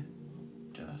on here.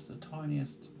 Just the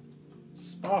tiniest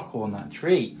sparkle on that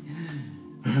tree.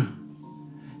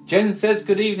 Jen says,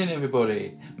 good evening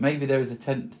everybody. Maybe there is a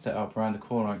tent set up around the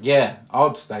corner. Yeah,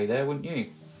 I'd stay there, wouldn't you?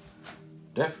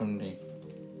 Definitely.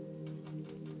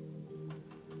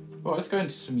 Right, let's go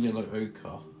into some yellow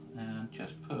ochre and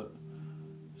just put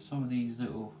some of these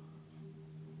little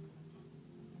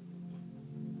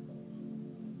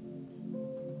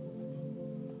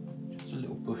just a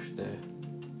little bush there.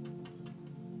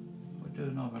 We'll do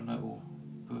another little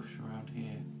bush around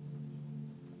here.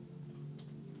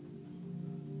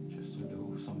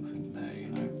 Something there, you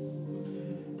know.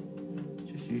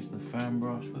 Just using the fan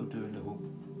brush, we'll do a little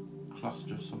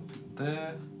cluster of something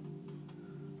there.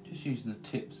 Just using the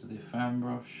tips of the fan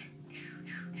brush.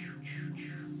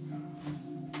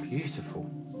 Beautiful.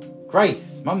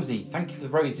 Grace, Mumsy, thank you for the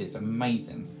roses.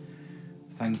 Amazing.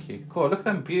 Thank you. Cool. Look at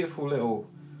them beautiful little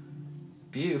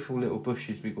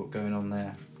bushes we've got going on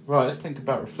there. Right, let's think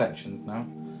about reflections now.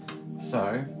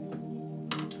 So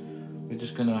we're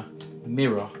just gonna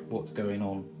mirror what's going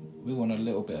on. We want a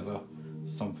little bit of a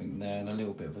something there and a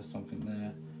little bit of a something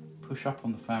there. Push up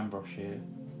on the fan brush here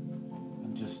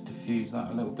and just diffuse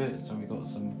that a little bit so we've got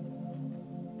some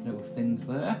little things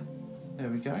there. There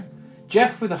we go.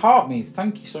 Jeff with the heart means,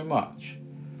 thank you so much.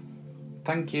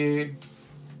 Thank you.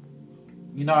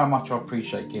 You know how much I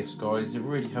appreciate gifts, guys. It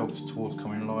really helps towards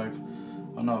coming live.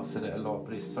 I know I've said it a lot,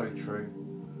 but it's so true.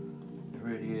 It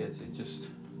really is. It just,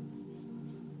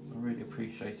 I really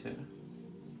appreciate it.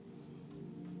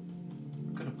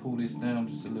 I'm going to pull this down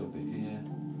just a little bit here.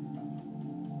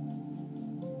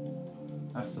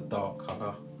 That's the dark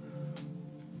colour.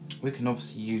 We can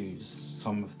obviously use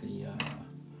some of the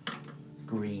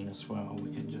green as well.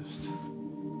 We can just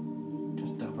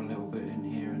dab a little bit in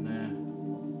here and there.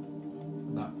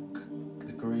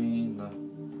 The green,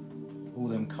 all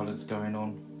them colours going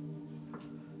on.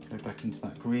 Go back into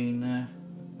that green there.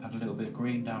 Add a little bit of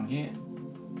green down here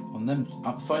on them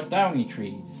upside downy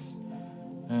trees.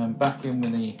 Back in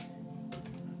with the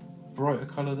brighter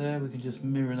colour there. We can just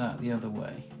mirror that the other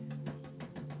way.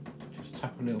 Just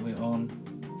tap a little bit on,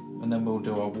 and then we'll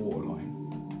do our waterline.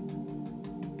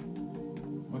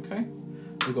 Okay,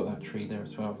 we've got that tree there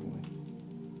as well, haven't we?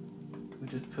 We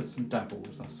just put some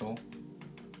dabbles, that's all.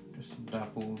 Just some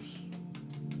dabbles.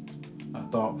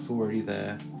 That dark's already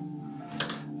there.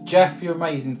 Jeff, you're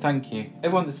amazing, thank you.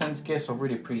 Everyone that sends gifts, I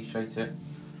really appreciate it.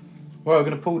 Well, we're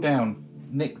going to pull down,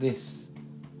 nick this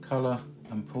colour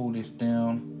and pull this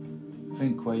down.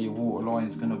 Think where your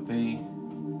waterline's going to be.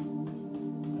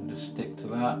 And just stick to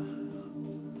that.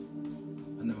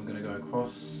 And then we're going to go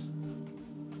across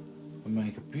and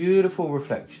make a beautiful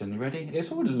reflection. You ready?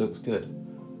 It already looks good.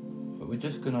 But we're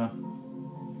just going to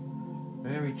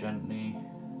very gently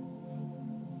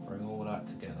bring all that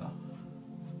together.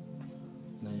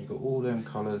 And then you've got all them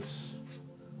colours.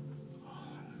 Oh,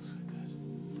 that looks so good.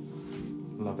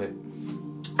 Love it.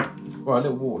 Right, a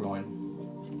little waterline.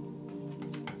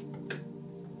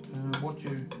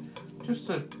 Just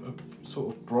a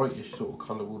sort of brightish sort of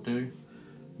colour will do.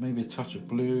 Maybe a touch of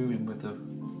blue in with the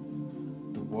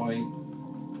white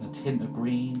and a tint of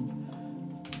green.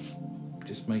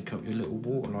 Just make up your little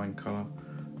waterline colour.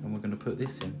 And we're going to put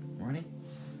this in. Ready?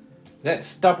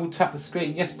 Let's double tap the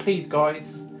screen. Yes, please,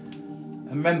 guys. And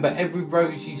remember, every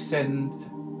rose you send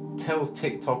tells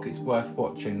TikTok it's worth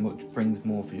watching, which brings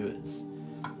more viewers.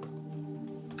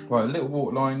 Right, a little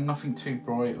waterline, nothing too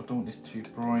bright. I don't want this too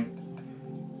bright.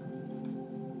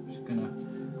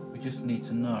 We just need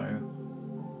to know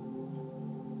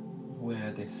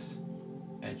where this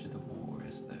edge of the water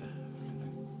is there.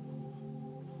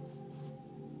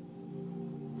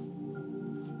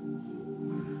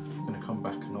 I'm going to come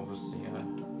back and obviously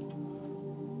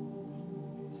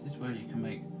this is where you can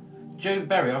make Joe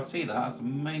Berry. I see that. That's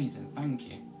amazing. Thank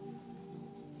you.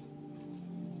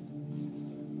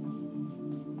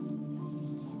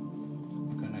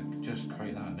 I'm going to just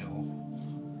create that little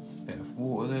bit of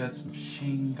water there, some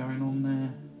sheen going on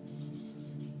there.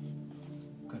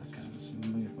 Got to get some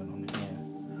movement on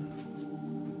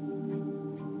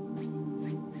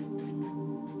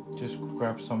here. Just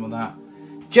grab some of that.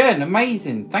 Jen,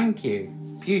 amazing, thank you.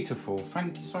 Beautiful,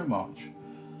 thank you so much.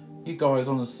 You guys,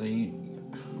 honestly,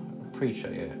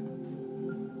 appreciate it.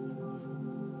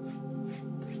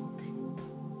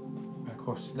 Of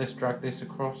course, let's drag this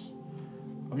across.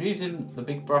 I'm using the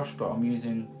big brush, but I'm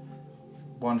using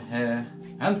one hair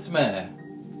and some hair.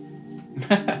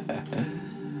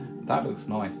 That looks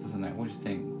nice, doesn't it? What do you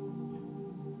think?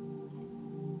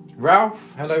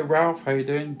 Ralph, hello Ralph, how you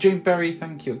doing? June Berry,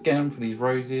 thank you again for these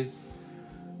roses.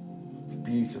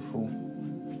 Beautiful.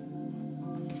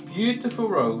 Beautiful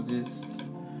roses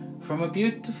from a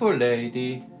beautiful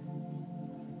lady.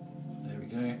 There we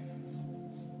go.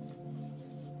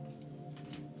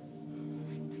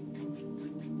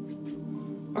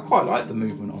 I quite like the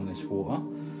movement on this water.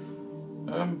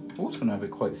 I was going to have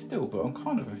it quite still, but I'm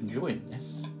kind of enjoying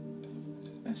this.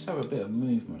 Let's have a bit of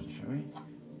movement, shall we?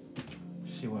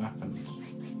 See what happens.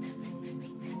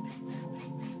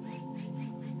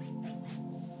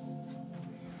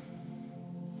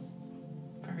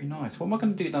 Very nice. What am I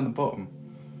going to do down the bottom?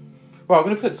 Well, I'm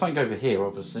going to put something over here,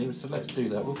 obviously. So let's do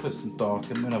that. We'll put some dark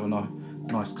and we'll have a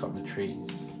nice couple of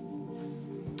trees.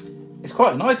 It's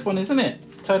quite a nice one, isn't it?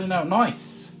 It's turning out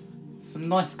nice. Some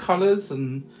nice colours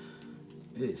and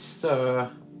it's... I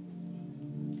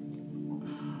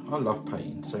love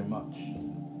painting so much.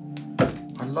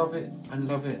 I love it, I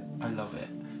love it, I love it.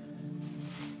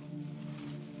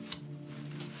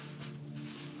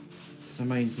 It's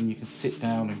amazing you can sit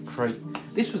down and create.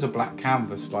 This was a black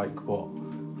canvas like, what,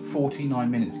 49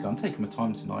 minutes ago. I'm taking my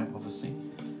time tonight, obviously.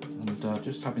 And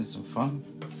just having some fun.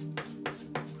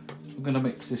 I'm going to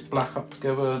mix this black up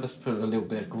together. Let's put a little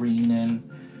bit of green in.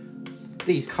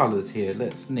 These colours here,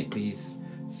 let's nick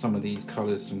some of these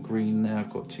colours, some green there. I've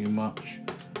got too much.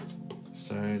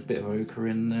 So a bit of ochre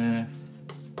in there.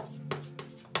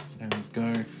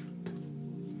 go.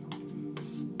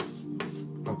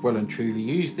 I've well and truly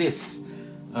used this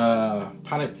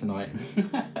palette tonight.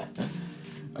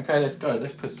 Okay, let's go.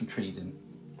 Let's put some trees in.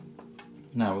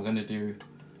 Now we're going to do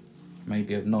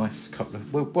maybe a nice couple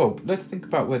of... Well, let's think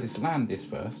about where this land is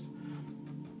first.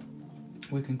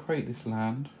 We can create this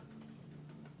land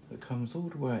that comes all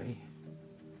the way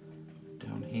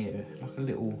down here, like a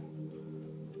little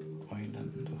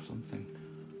island or something.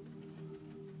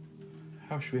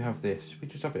 How should we have this? Should we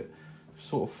just have it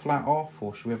sort of flat off,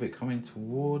 or should we have it coming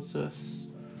towards us?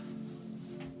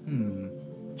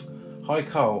 Hi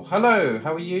Cole. Hello,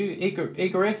 how are you?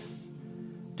 Igorous?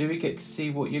 Do we get to see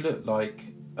what you look like?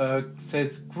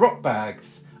 Says grot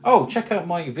bags. Oh, check out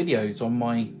my videos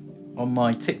on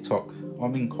my TikTok.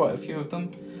 I'm in quite a few of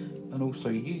them, and also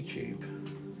YouTube.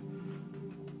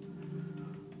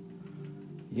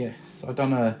 Yes, I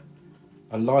done a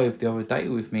live the other day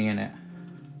with me in it.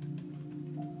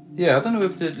 Yeah, I don't know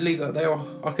if to leave that there.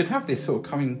 I could have this sort of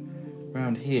coming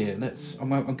around here.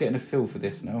 I'm getting a feel for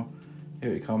this now.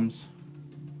 Here it comes.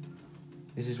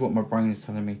 This is what my brain is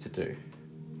telling me to do.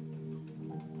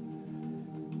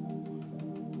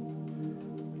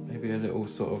 Maybe a little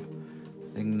sort of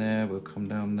thing there. We'll come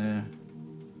down there.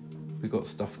 We've got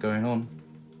stuff going on.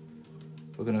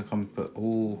 We're going to come put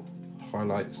all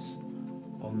highlights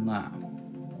on that.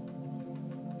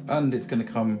 And it's going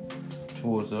to come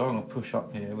towards I'm going to push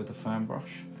up here with the fan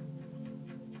brush.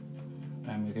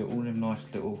 And we get all them nice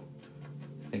little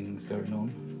things going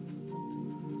on.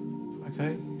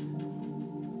 Okay.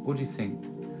 What do you think?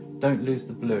 Don't lose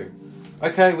the blue.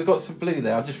 Okay, we got some blue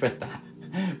there. I just read that.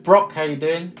 Brock, how you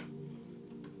doing?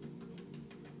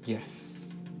 Yes.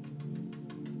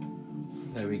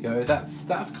 There we go.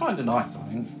 That's kind of nice, I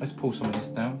think. Let's pull some of this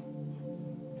down.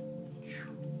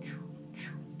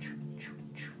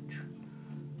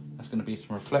 That's going to be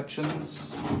some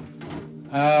reflections.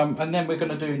 And then we're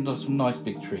going to do some nice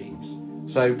big trees.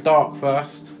 So dark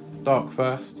first. Dark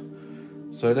first.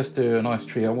 So let's do a nice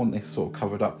tree. I want this sort of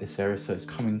covered up, this area, so it's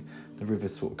coming, the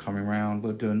river's sort of coming around.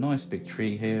 We'll do a nice big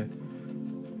tree here.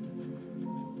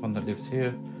 One that lives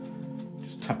here.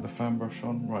 Just tap the fan brush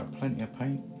on. Right, plenty of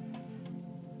paint.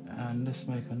 And let's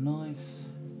make a nice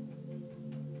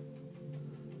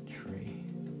tree.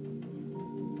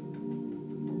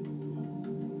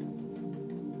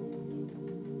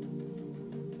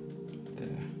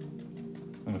 There.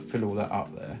 I'm going to fill all that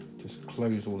up there. Just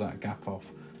close all that gap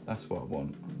off. That's what I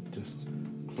want. Just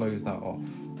close that off.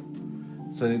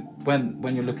 So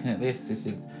when you're looking at this is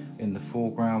in the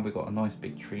foreground. We've got a nice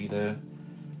big tree there.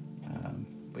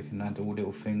 We can add all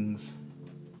little things.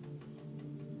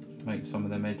 Make some of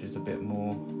them edges a bit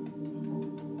more.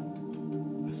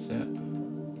 That's it.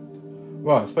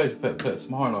 Right, I suppose we put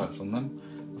some highlights on them.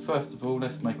 But first of all,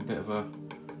 let's make a bit of a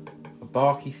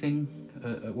barky thing.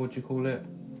 What do you call it?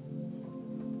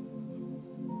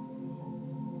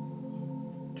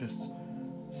 Just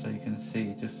so you can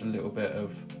see just a little bit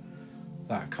of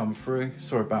that come through.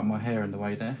 Sorry about my hair in the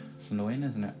way there. It's annoying,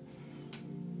 isn't it?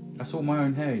 That's all my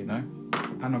own hair, you know,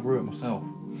 and I grew it myself.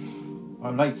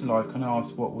 I'm late to live. Can I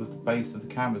ask what was the base of the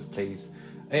canvas, please?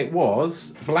 It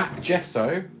was black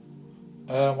gesso.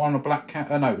 On a black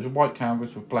no, it was a white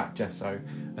canvas with black gesso,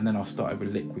 and then I started with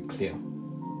liquid clear.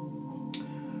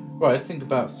 Right, let's think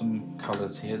about some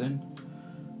colours here then.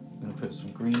 I'm going to put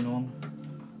some green on.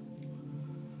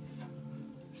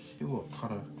 See what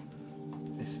colour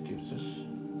this gives us.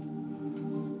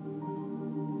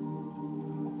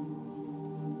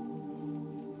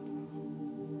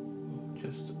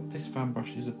 Just this fan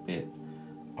brush is a bit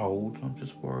old. I'm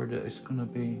just worried that it's going to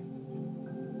be.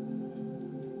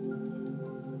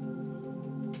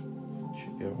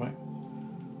 Should be alright.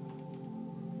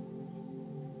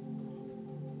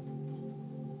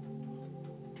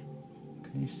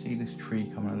 Can you see this tree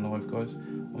coming alive, guys?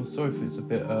 I'm sorry if it's a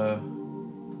bit,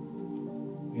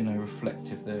 you know,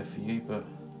 reflective there for you, but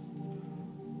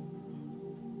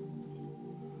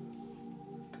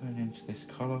going into this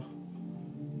colour.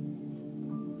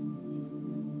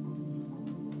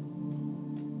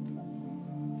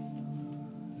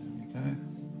 There we go.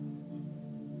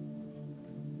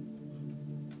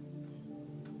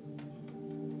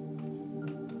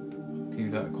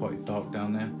 Keep that quite dark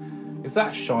down there. If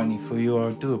that's shiny for you,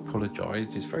 I do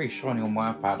apologise. It's very shiny on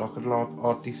my iPad. I could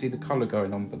hardly see the colour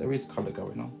going on, but there is colour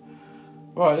going on.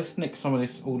 Right, let's nick some of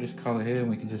this, all this colour here, and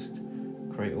we can just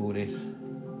create all this.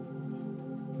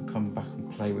 And come back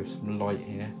and play with some light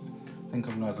here. I think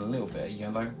I'm going to add a little bit of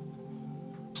yellow.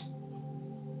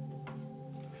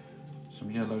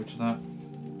 Some yellow to that.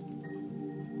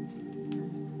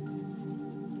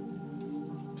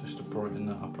 Just to brighten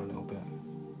that up a little bit.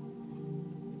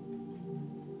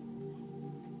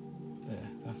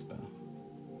 That's better.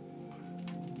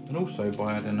 And also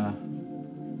by adding a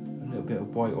little bit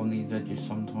of white on these edges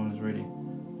sometimes really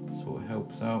sort of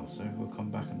helps out, so we'll come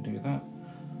back and do that.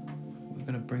 We're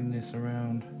going to bring this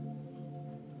around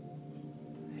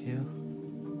here.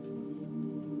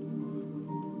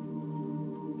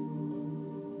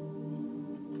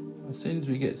 As soon as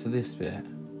we get to this bit,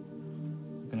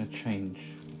 we're going to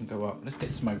change and go up. Let's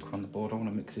get smoke on the board. I want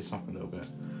to mix this up a little bit.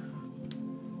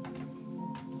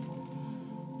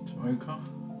 Ochre.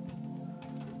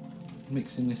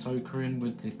 Mixing this ochre in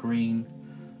with the green,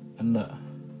 and look,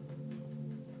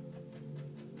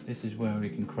 this is where we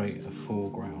can create a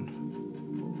foreground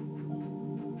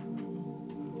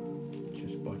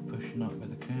just by pushing up with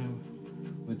the camera,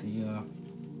 with the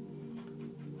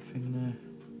thing there.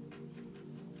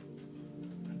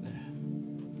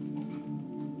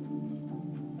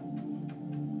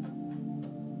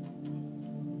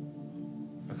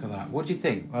 What do you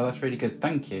think? Oh, that's really good.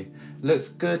 Thank you. Looks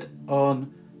good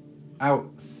on our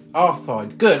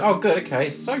side. Good. Oh, good. Okay.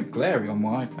 It's so glary on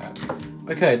my iPad.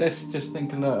 Okay, let's just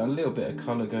think a little bit of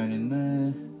colour going in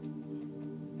there.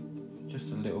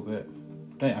 Just a little bit.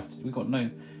 Don't have to. We've got no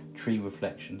tree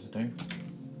reflection to do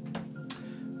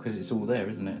because it's all there,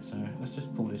 isn't it? So let's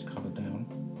just pull this colour down,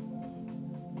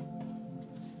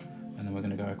 and then we're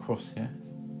going to go across here.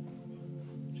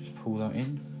 Just pull that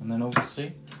in, and then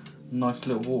obviously. Nice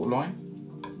little waterline.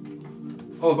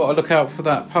 Oh, I've got to look out for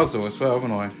that puzzle as well,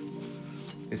 haven't I?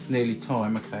 It's nearly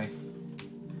time, okay.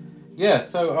 Yeah,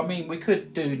 so, I mean, we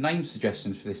could do name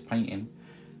suggestions for this painting.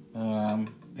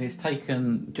 It's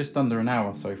taken just under an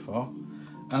hour so far.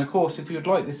 And, of course, if you'd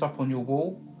like this up on your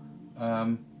wall,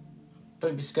 don't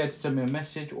be scared to send me a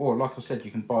message. Or, like I said,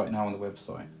 you can buy it now on the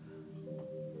website.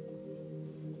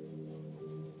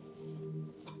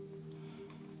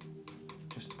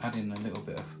 Just add in a little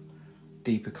bit of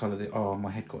deeper colour. Oh,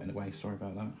 my head got in the way, sorry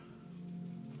about that.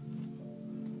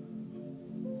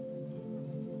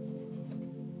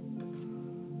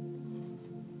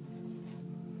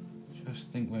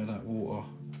 Just think where that water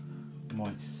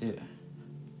might sit.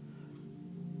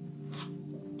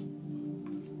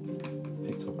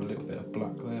 Picked up a little bit of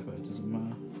black there, but it doesn't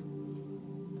matter.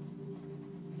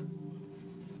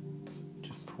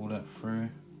 Just pull that through.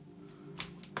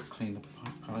 Clean the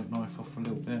palette knife off a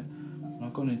little bit.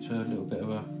 I've gone into a little bit of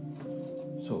a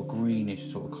sort of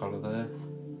greenish sort of colour there.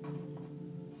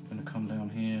 I'm going to come down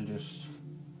here and just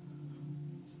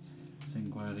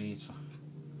think where these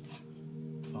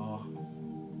are.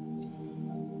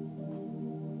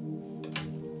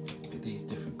 Get these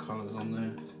different colours on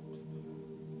there.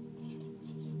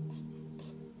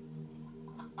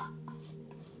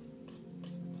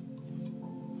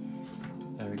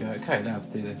 There we go. Okay, now let's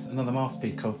do this. Another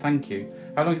masterpiece, Cole. Thank you.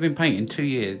 How long have you been painting? 2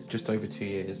 years, just over 2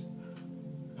 years.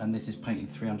 And this is painting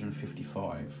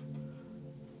 355.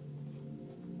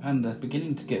 And they're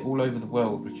beginning to get all over the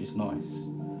world, which is nice.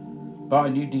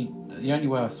 But the only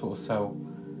way I sort of sell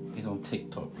is on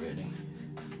TikTok, really.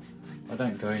 I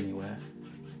don't go anywhere,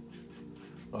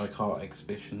 like art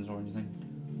exhibitions or anything.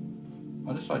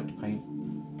 I just like to paint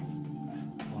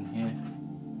on here.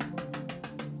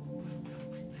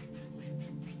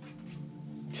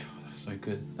 So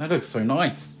good. That looks so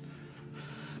nice.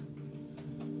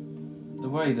 The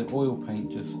way the oil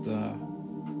paint just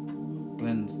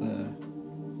blends there.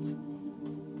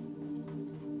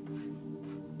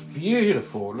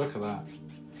 Beautiful, look at that.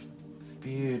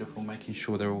 Beautiful, making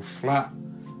sure they're all flat.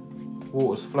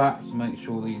 Water's flat, so make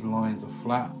sure these lines are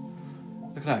flat.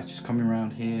 Look at that, it's just coming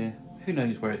around here. Who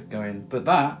knows where it's going? But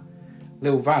that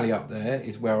little valley up there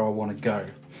is where I want to go.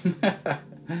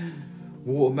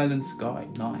 Watermelon sky,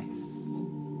 nice.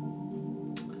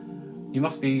 You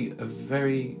must be a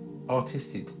very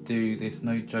artistic to do this,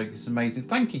 no joke, it's amazing.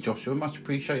 Thank you, Joshua, much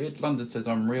appreciated. London says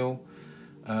I'm real.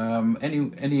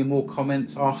 Any more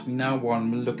comments, ask me now while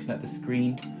I'm looking at the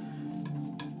screen.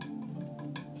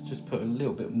 Let's just put a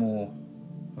little bit more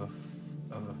of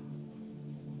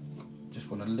just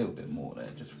want a little bit more there,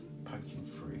 just poking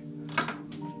through.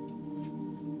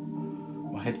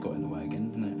 My head got in the way again,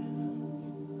 didn't it?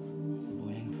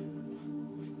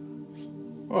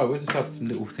 Alright, we'll just have some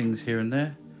little things here and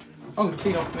there. I'm going to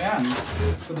clean off my hands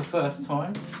for the first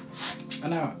time.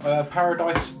 And now,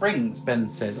 Paradise Springs, Ben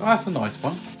says. Oh, that's a nice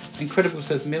one. Incredible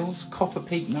says Mills. Copper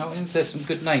Peak Mountains. There's some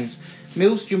good names.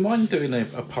 Mills, do you mind doing a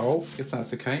poll, if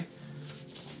that's okay?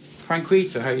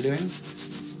 Franquita, how you doing?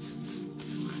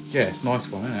 Yeah, it's a nice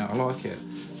one, isn't it? I like it.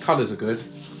 Colours are good.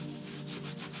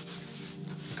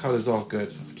 The colours are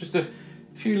good. Just a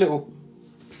few little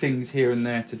things here and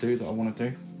there to do that I want to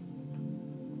do.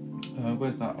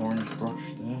 Where's that orange brush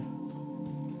there?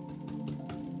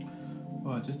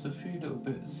 Right, just a few little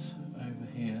bits over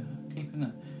here. Keeping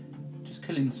it, just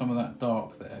killing some of that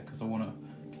dark there because I want to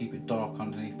keep it dark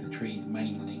underneath the trees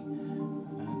mainly.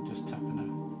 And just tapping a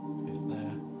bit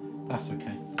there. That's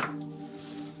okay.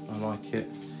 I like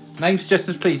it. Name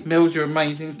suggestions, please. Mills, you're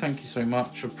amazing. Thank you so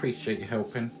much. I appreciate you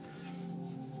helping.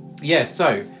 Yeah,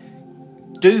 so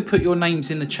do put your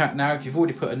names in the chat now. If you've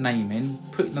already put a name in,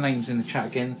 put the names in the chat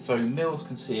again so Mills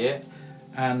can see it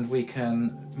and we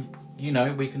can, you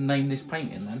know, we can name this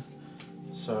painting then.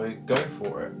 So go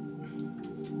for it.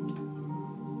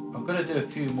 I'm going to do a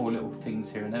few more little things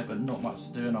here and there, but not much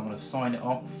to do, and I'm going to sign it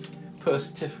off, put a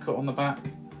certificate on the back,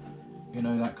 you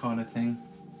know, that kind of thing.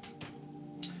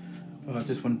 I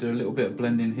just want to do a little bit of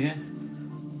blending here,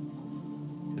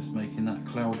 just making that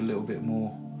cloud a little bit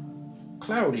more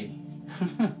cloudy.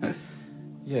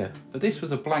 Yeah, but this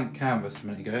was a blank canvas a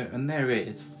minute ago, and there it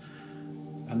is,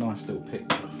 a nice little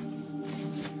picture.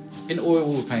 In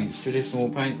oil paints, traditional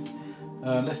oil paints.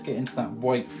 Let's get into that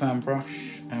white fan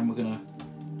brush, and we're gonna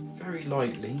very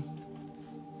lightly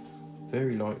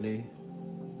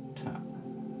tap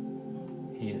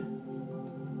here,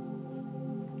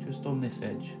 just on this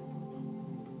edge,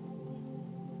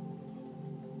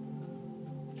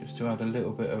 just to add a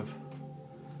little bit of,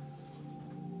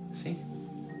 see,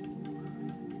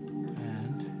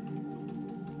 and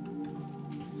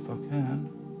if I can,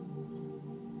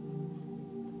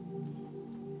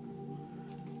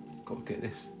 got to get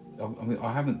this. I mean,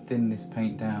 I haven't thinned this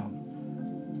paint down.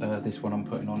 This one I'm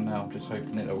putting on now. I'm just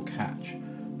hoping it'll catch.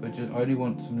 But I only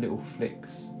want some little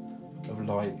flicks of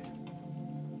light.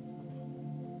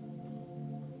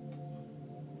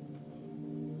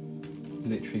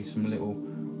 Literally some little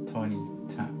tiny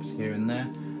taps here and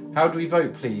there. How do we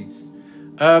vote, please?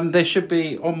 There should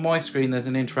be, on my screen, there's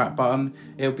an interact button.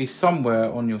 It'll be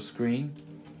somewhere on your screen.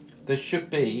 There should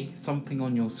be something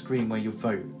on your screen where you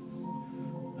vote.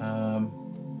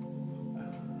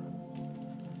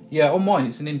 Yeah, on mine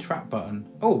it's an interact button.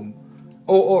 Oh,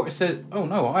 or it says, oh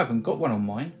no, I haven't got one on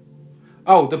mine.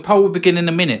 Oh, the poll will begin in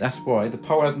a minute, that's why. The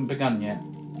poll hasn't begun yet.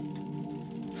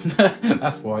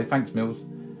 That's why, thanks Mills.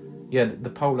 Yeah, the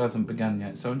poll hasn't begun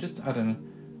yet. So I'm just adding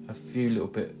a few little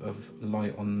bit of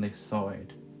light on this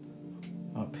side.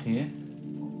 Up here.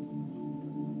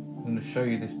 I'm going to show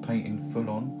you this painting full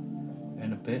on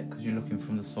in a bit, because you're looking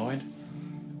from the side.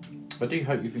 I do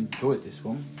hope you've enjoyed this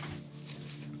one.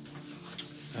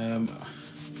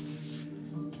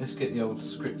 Let's get the old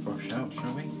script brush out,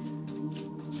 shall we?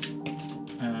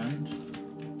 And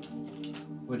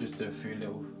we'll just do a few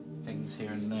little things here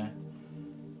and there.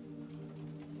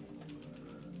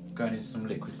 Going into some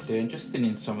liquid clear and just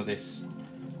thinning some of this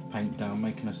paint down,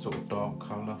 making a sort of dark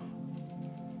colour.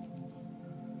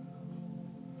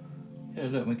 Yeah,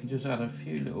 look, we can just add a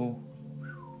few little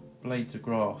blades of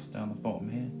grass down the bottom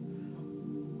here.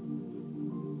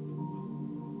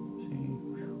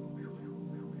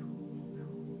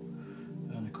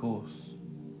 Course,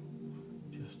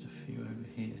 just a few over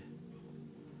here,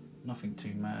 nothing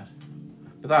too mad,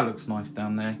 but that looks nice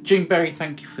down there. June Berry,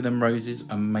 thank you for them roses,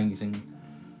 amazing.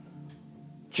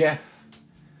 Jeff,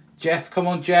 come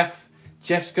on Jeff,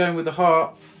 Jeff's going with the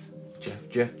hearts.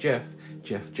 Jeff, 10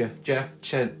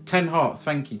 hearts,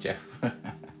 thank you Jeff.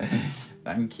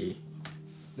 Thank you.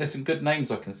 There's some good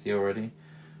names I can see already,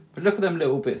 but look at them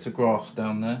little bits of grass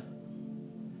down there,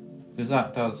 because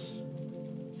that does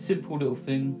simple little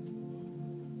thing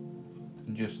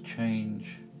and just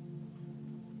change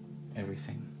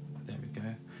everything. There we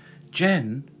go.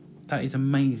 Jen, that is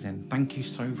amazing. Thank you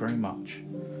so very much.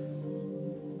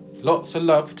 Lots of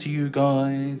love to you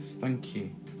guys. Thank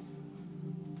you.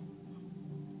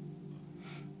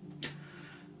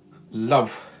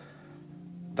 Love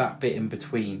that bit in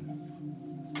between.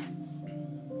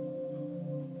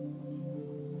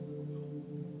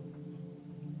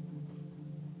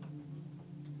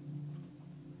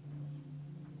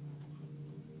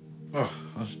 Oh,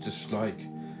 I was just like,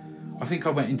 I think I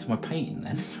went into my painting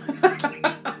then.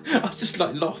 I was just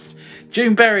like lost.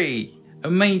 June Berry,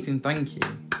 amazing, thank you.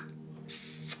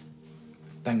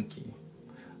 Thank you.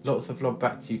 Lots of love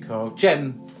back to you, Carl.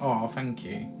 Jen, oh, thank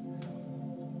you.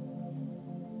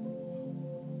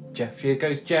 Jeff, here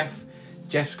goes Jeff.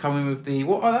 Jeff's coming with the,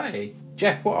 what are they?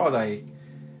 Jeff, what are they?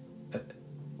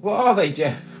 What are they,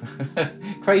 Jeff?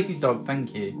 Crazy dog,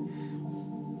 thank you.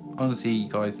 Honestly,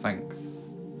 guys, thanks.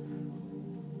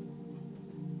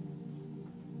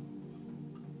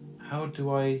 How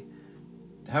do I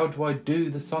do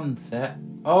the sunset?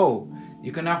 Oh,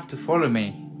 you're gonna have to follow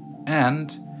me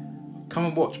and come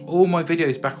and watch all my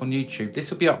videos back on YouTube. This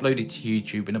will be uploaded to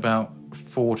YouTube in about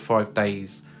 4 to 5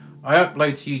 days. I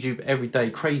upload to YouTube every day.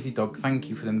 Crazy dog, thank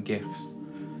you for them gifts.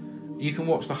 You can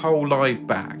watch the whole live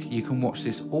back. You can watch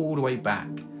this all the way back.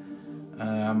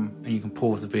 And you can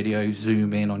pause the video,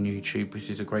 zoom in on YouTube, which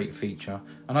is a great feature.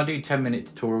 And I do 10-minute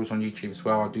tutorials on YouTube as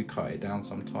well. I do cut it down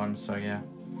sometimes, so yeah.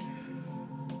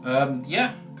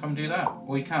 Yeah, come do that.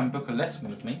 Or you can book a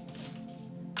lesson with me.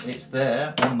 It's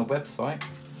there on the website.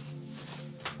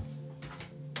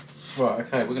 Right,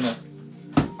 okay, I'm gonna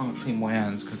clean my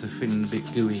hands because they're feeling a bit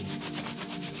gooey.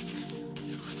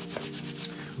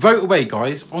 Vote away,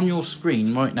 guys. On your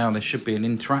screen right now, there should be an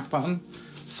interact button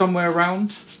somewhere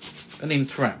around. An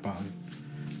interact button.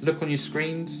 Look on your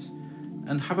screens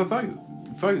and have a vote.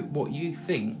 Vote what you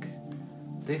think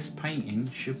this painting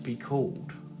should be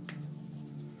called.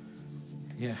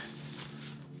 Yes.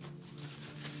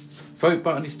 Vote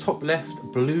button is top left,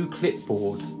 blue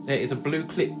clipboard. There is a blue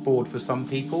clipboard for some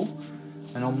people.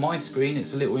 And on my screen,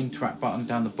 it's a little interact button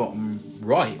down the bottom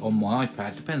right on my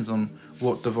iPad. Depends on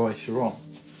what device you're on.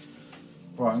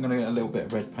 Right, I'm going to get a little bit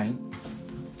of red paint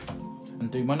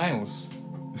and do my nails.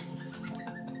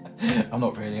 I'm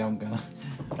not really, I'm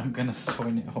gonna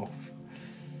sign it off.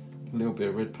 A little bit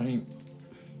of red paint.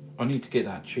 I need to get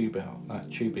that tube out,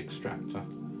 that tube extractor.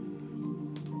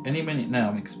 Any minute now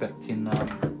I'm expecting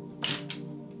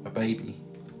a baby.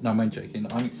 No, I'm joking.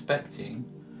 I'm expecting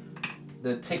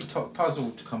the TikTok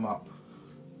puzzle to come up.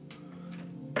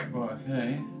 Right,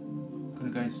 okay. I'm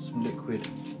gonna go into some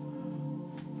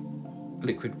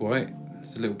liquid white.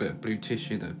 There's a little bit of blue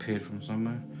tissue that appeared from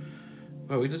somewhere.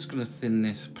 Well, we're just going to thin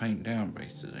this paint down,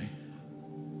 basically.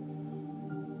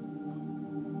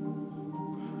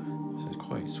 So it's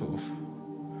quite sort of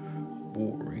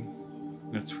watery.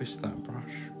 I'm going to twist that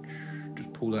brush.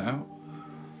 Just pull that out.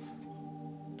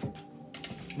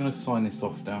 I'm going to sign this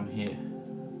off down here.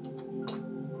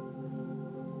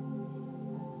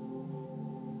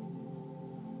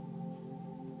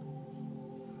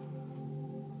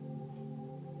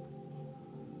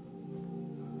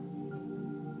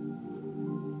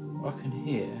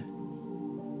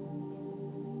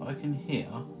 I can hear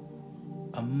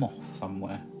a moth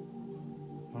somewhere.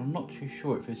 I'm not too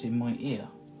sure if it's in my ear.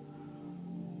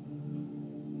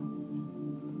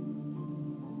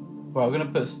 Well, I'm going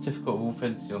to put a certificate of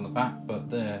authenticity on the back, but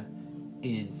there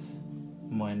is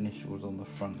my initials on the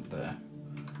front there.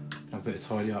 I'll put it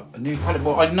tidy up. A new palette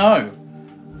board. I know,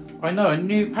 a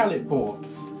new palette board.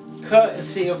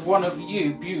 Courtesy of one of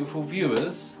you beautiful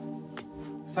viewers.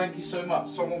 Thank you so much.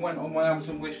 Someone went on my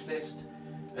Amazon wish list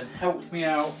and helped me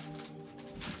out.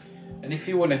 And if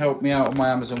you want to help me out on my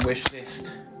Amazon wish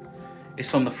list,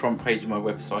 it's on the front page of my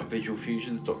website,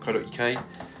 visualfusions.co.uk.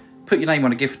 Put your name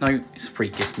on a gift note. It's a free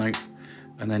gift note.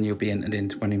 And then you'll be entered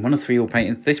into winning one of 3 oil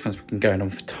paintings. This one's been going on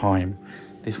for time.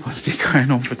 This one's been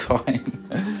going on for time.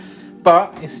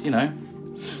 But it's, you know.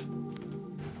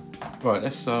 Right,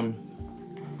 let's have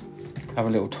a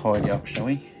little tidy up, shall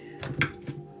we?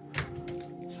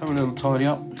 Have a little tidy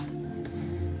up.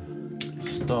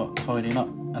 Start tidying up,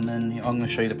 and then I'm going to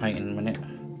show you the painting in a minute.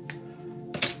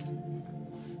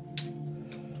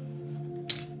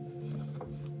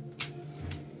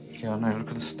 Yeah, I know. Look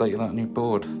at the state of that new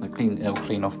board. It'll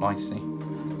clean off nicely.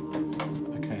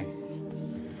 Okay.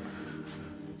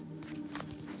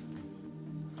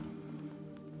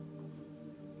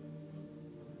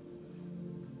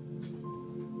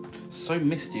 So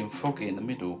misty and foggy in the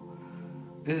middle,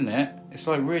 isn't it? It's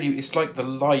like really, it's like the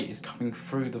light is coming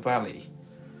through the valley.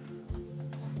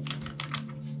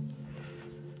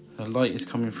 The light is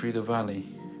coming through the valley.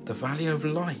 The Valley of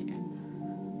Light.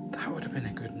 That would have been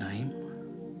a good name.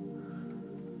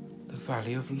 The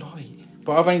Valley of Light.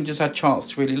 But I've only just had a chance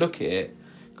to really look at it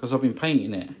because I've been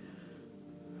painting it.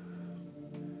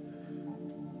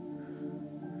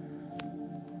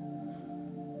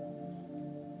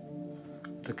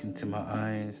 Look into my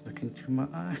eyes, look into my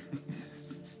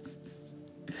eyes.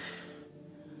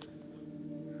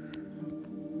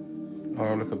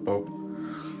 Oh, look at Bob.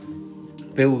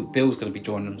 Bill's going to be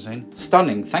joining them soon.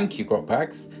 Stunning, thank you, Grot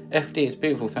Bags. FD, it's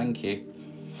beautiful, thank you.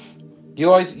 You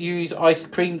guys use ice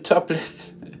cream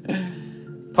tablets.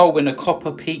 Pole in a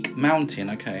Copper Peak Mountain,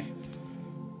 okay.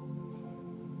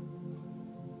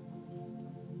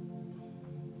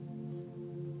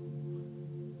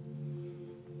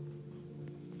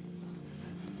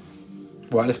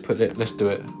 Right, let's do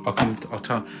it.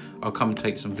 I'll come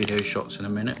take some video shots in a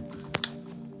minute.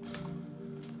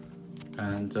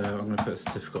 And I'm going to put a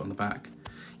certificate on the back.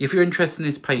 If you're interested in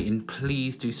this painting,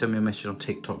 please do send me a message on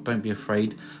TikTok. Don't be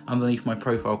afraid. Underneath my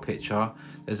profile picture,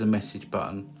 there's a message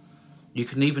button. You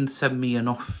can even send me an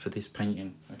offer for this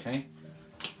painting, okay?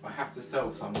 I have to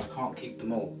sell some. I can't keep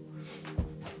them all.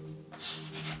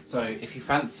 So if you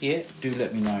fancy it, do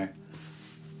let me know.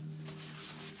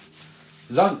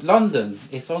 London.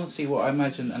 It's honestly what I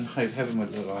imagine and hope heaven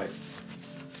would look like.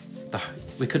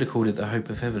 We could have called it the Hope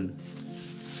of Heaven.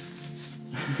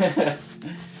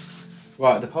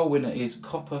 Right, the poll winner is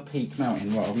Copper Peak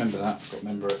Mountain. Right, I remember that. Got to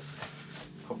remember it.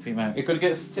 Copper Peak Mountain. You're going to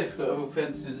get a certificate of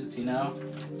authenticity now.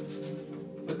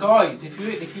 But guys, if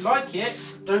you like it,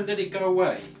 don't let it go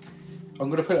away. I'm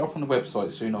going to put it up on the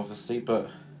website soon, obviously, but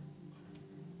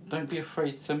don't be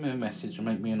afraid to send me a message and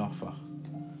make me an offer.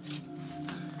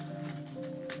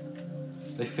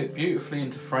 They fit beautifully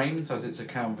into frames as it's a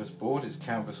canvas board. It's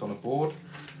canvas on a board.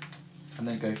 And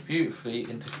they go beautifully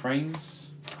into frames.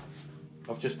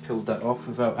 I've just peeled that off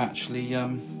without actually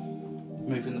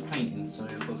moving the painting, so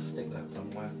I'll stick that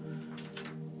somewhere.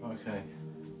 Okay.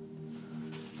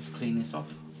 Let's clean this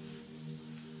off.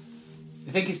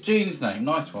 You think it's June's name?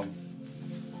 Nice one.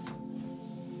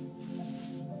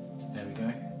 There we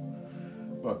go.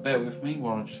 Right, bear with me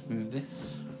while I just move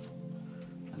this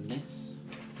and this.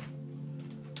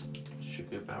 Should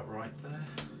be about right there.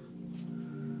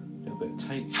 A little bit of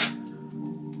tape.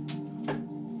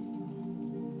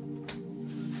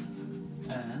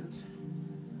 And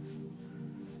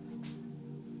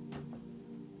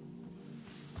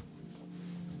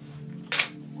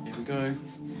here we go.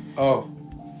 Oh,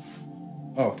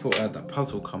 I thought I had that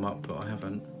puzzle come up, but I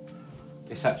haven't.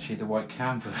 It's actually the white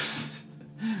canvas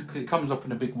because it comes up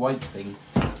in a big white thing.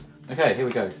 Okay, here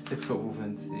we go. Certificate of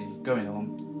authenticity going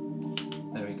on.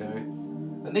 There we go.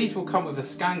 And these will come with a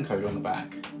scan code on the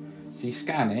back. So you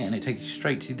scan it and it takes you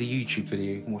straight to the YouTube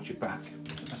video. You can watch it back.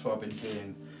 That's what I've been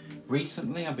doing.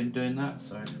 Recently I've been doing that,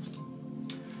 so.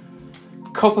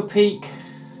 Copper Peak.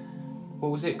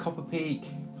 What was it? Copper Peak.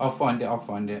 I'll find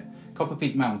it. Copper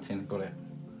Peak Mountain. Got it.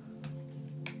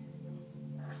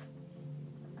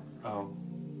 Oh.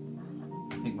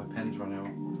 I think my pen's run out.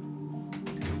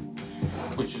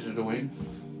 Which is annoying.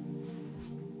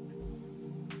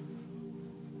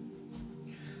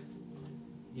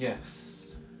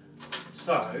 Yes.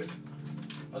 So,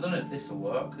 I don't know if this will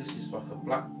work. This is like a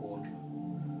blackboard.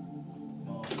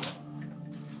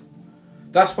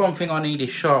 That's one thing I need is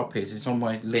Sharpies. It's on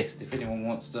my list if anyone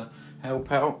wants to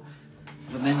help out.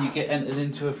 And then you get entered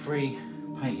into a free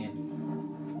painting.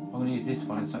 I'm going to use this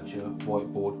one. It's actually a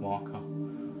whiteboard marker.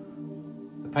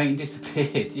 The painting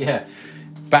disappeared. Yeah.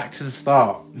 Back to the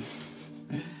start.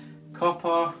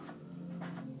 Copper.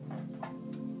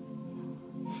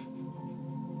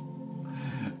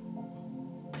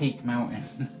 Peak Mountain.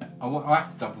 I'll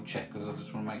have to double check because I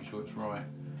just want to make sure it's right.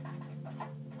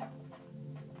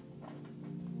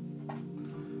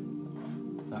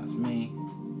 That's me.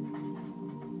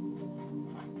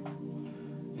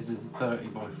 This is a 30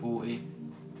 by 40.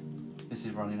 This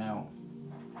is running out.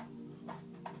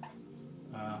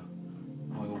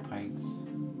 Oil paints.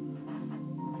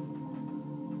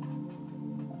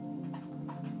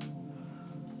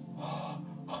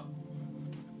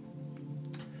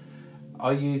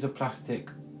 I use a plastic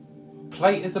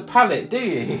plate as a palette, do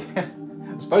you?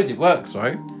 I suppose it works,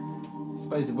 right? I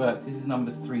suppose it works. This is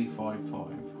number 355.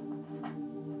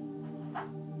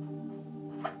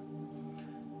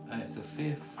 And it's the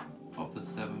 5th of the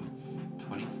 7th,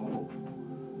 24.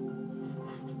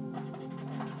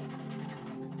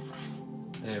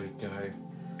 There we go.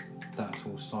 That's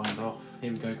all signed off.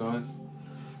 Here we go, guys.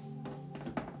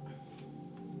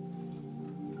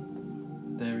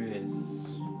 There it is.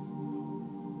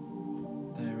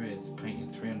 There it is. Painting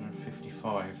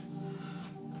 355.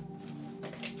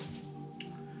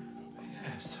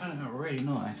 Yeah, it's turning out really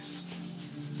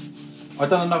nice. I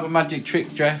done another magic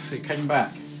trick, Jeff. It came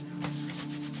back.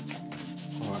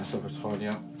 Alright, let's have a tidy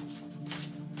up.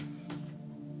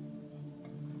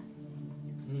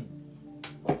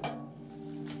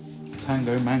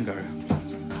 Tango Mango.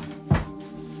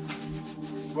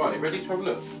 Right, you ready to have a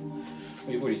look? Well,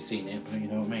 you've already seen it, but you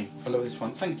know what I mean. I love this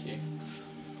one, thank you.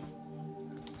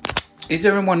 Is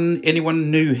there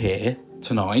anyone new here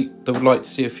tonight that would like to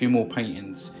see a few more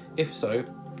paintings? If so,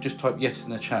 just type yes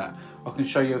in the chat. I can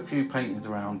show you a few paintings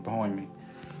around behind me.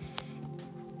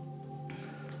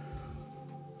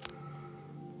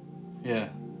 Yeah.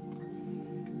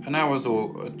 An hour's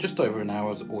or just over an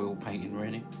hour's oil painting,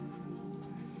 really.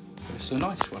 It's a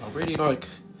nice one. I really like.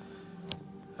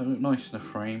 They look nice in the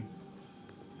frame.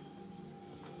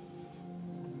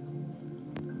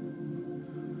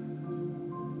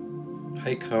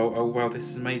 Hey Carl, oh wow, this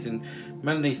is amazing.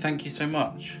 Melanie, thank you so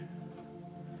much.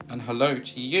 And hello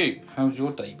to you. How's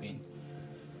your day been?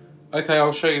 Okay,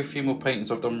 I'll show you a few more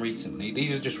paintings I've done recently.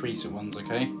 These are just recent ones,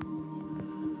 okay?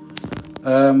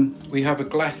 We have a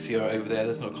glacier over there.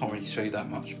 I can't really show you that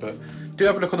much, but do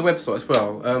have a look on the website as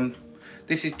well.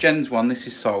 This is Jen's one. This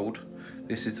is sold.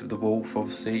 This is the wolf,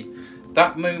 obviously.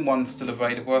 That moon one's still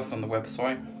available. It's on the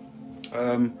website.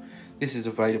 This is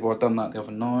available. I've done that the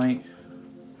other night.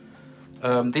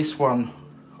 This one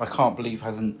I can't believe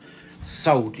hasn't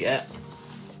sold yet.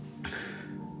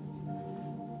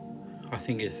 I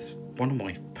think it's one of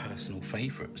my personal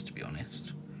favourites, to be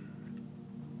honest.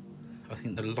 I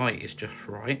think the light is just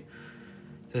right.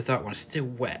 There's that one, still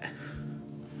wet.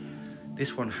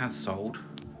 This one has sold.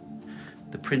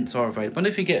 The prints are available. And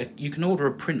if you get, you can order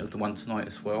a print of the one tonight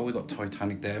as well. We've got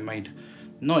Titanic there, made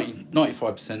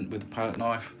 95% with a palette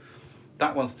knife.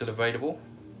 That one's still available.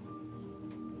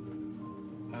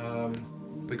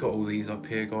 We got all these up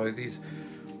here, guys.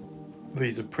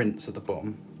 These are prints at the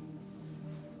bottom.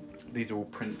 These are all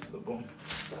prints at the bottom.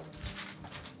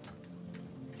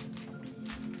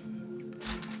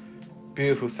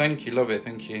 Beautiful, thank you, love it,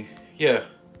 thank you. Yeah,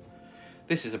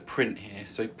 this is a print here,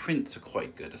 so prints are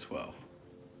quite good as well.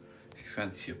 If you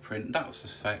fancy a print, that's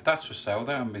for sale.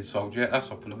 They haven't been sold yet. That's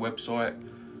up on the website.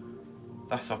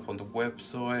 That's up on the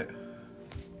website.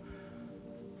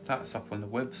 That's up on the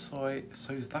website.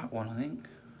 So is that one, I think.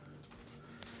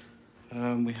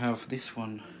 We have this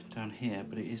one down here,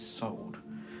 but it is sold.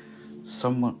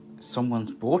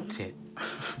 Someone's bought it.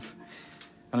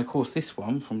 And of course this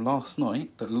one from last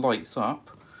night that lights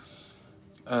up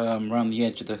around the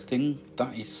edge of the thing,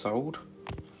 that is sold.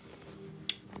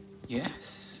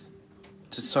 Yes,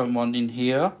 to someone in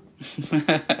here.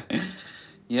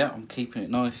 Yeah, I'm keeping it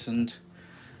nice, and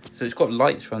so it's got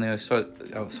lights around the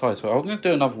outside. So I'm going to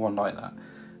do another one like that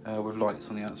with lights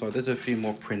on the outside. There's a few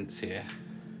more prints here.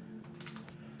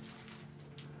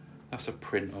 That's a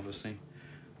print, obviously,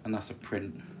 and that's a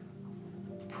print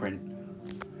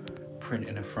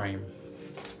in a frame.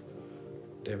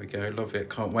 There we go, love it,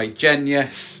 can't wait. Jen,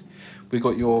 yes, we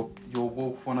got your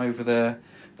wolf one over there,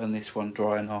 and this one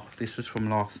drying off. This was from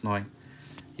last night.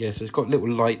 Yeah, so it's got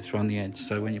little lights around the edge,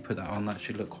 so when you put that on, that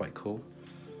should look quite cool.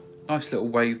 Nice little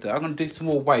wave there. I'm going to do some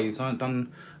more waves. I haven't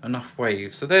done enough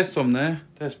waves. So there's some there.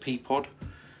 There's Peapod.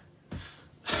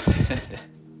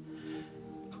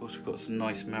 Of course, we've got some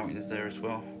nice mountains there as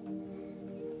well.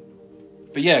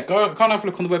 But yeah, go have a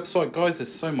look on the website, guys.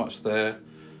 There's so much there.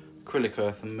 Acrylic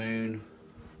Earth and Moon.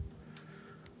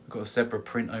 We've got a zebra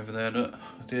print over there. Look,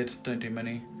 I don't do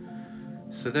many.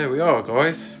 So there we are,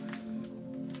 guys.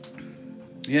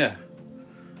 Yeah.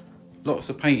 Lots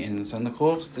of paintings. And of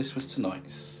course, this was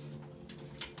tonight's.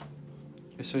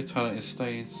 You're so talented.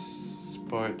 Stay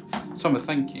inspired. Summer,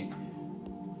 thank you.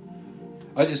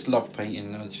 I just love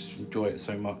painting. I just enjoy it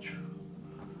so much.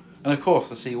 And of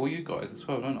course, I see all you guys as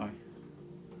well, don't I?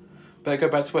 Better go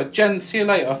back to work. Jen, see you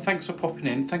later. Thanks for popping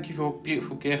in. Thank you for your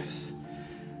beautiful gifts.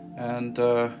 And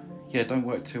yeah, don't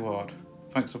work too hard.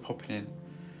 Thanks for popping in.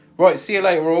 Right, see you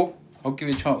later all. I'll give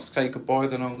you a chance to say goodbye,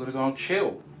 then I'm going to go and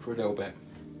chill for a little bit.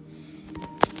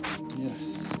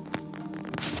 Yes.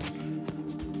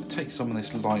 Take some of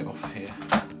this light off here.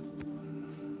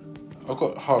 I've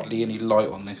got hardly any light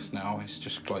on this now. It's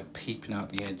just like peeping out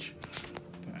the edge.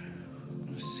 But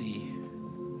let's see.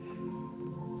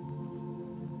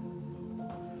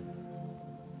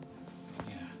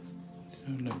 A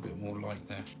little bit more light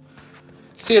there.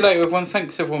 See you later, everyone.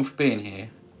 Thanks everyone for being here.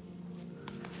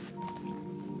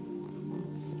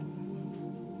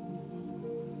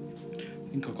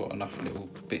 I think I've got enough little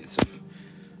bits of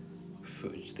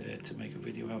footage there to make a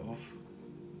video out of.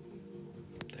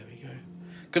 There we go.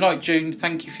 Good night, June.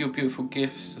 Thank you for your beautiful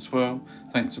gifts as well.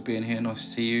 Thanks for being here. Nice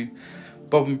to see you.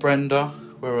 Bob and Brenda,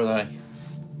 where are they?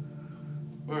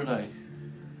 Where are they?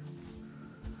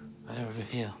 They're over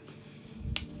here.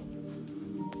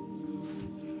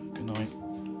 Good night.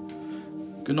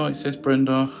 Good night, says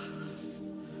Brenda.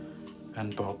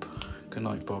 And Bob. Good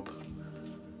night, Bob.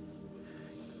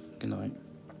 Good night.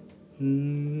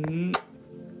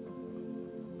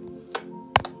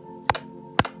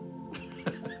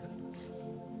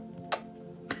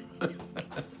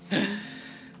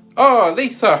 Oh,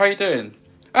 Lisa, how you doing?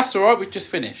 That's alright, we've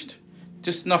just finished.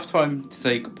 Just enough time to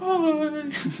say goodbye.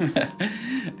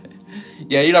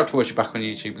 Yeah, you'll have to watch it back on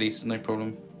YouTube, Lisa, no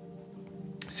problem.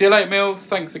 See you later, Mills.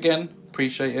 Thanks again.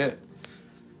 Appreciate it.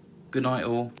 Good night,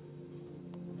 all.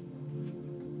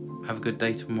 Have a good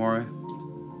day tomorrow.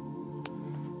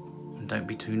 And don't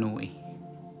be too naughty.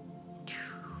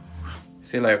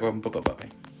 See you later, everyone.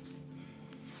 Bye-bye.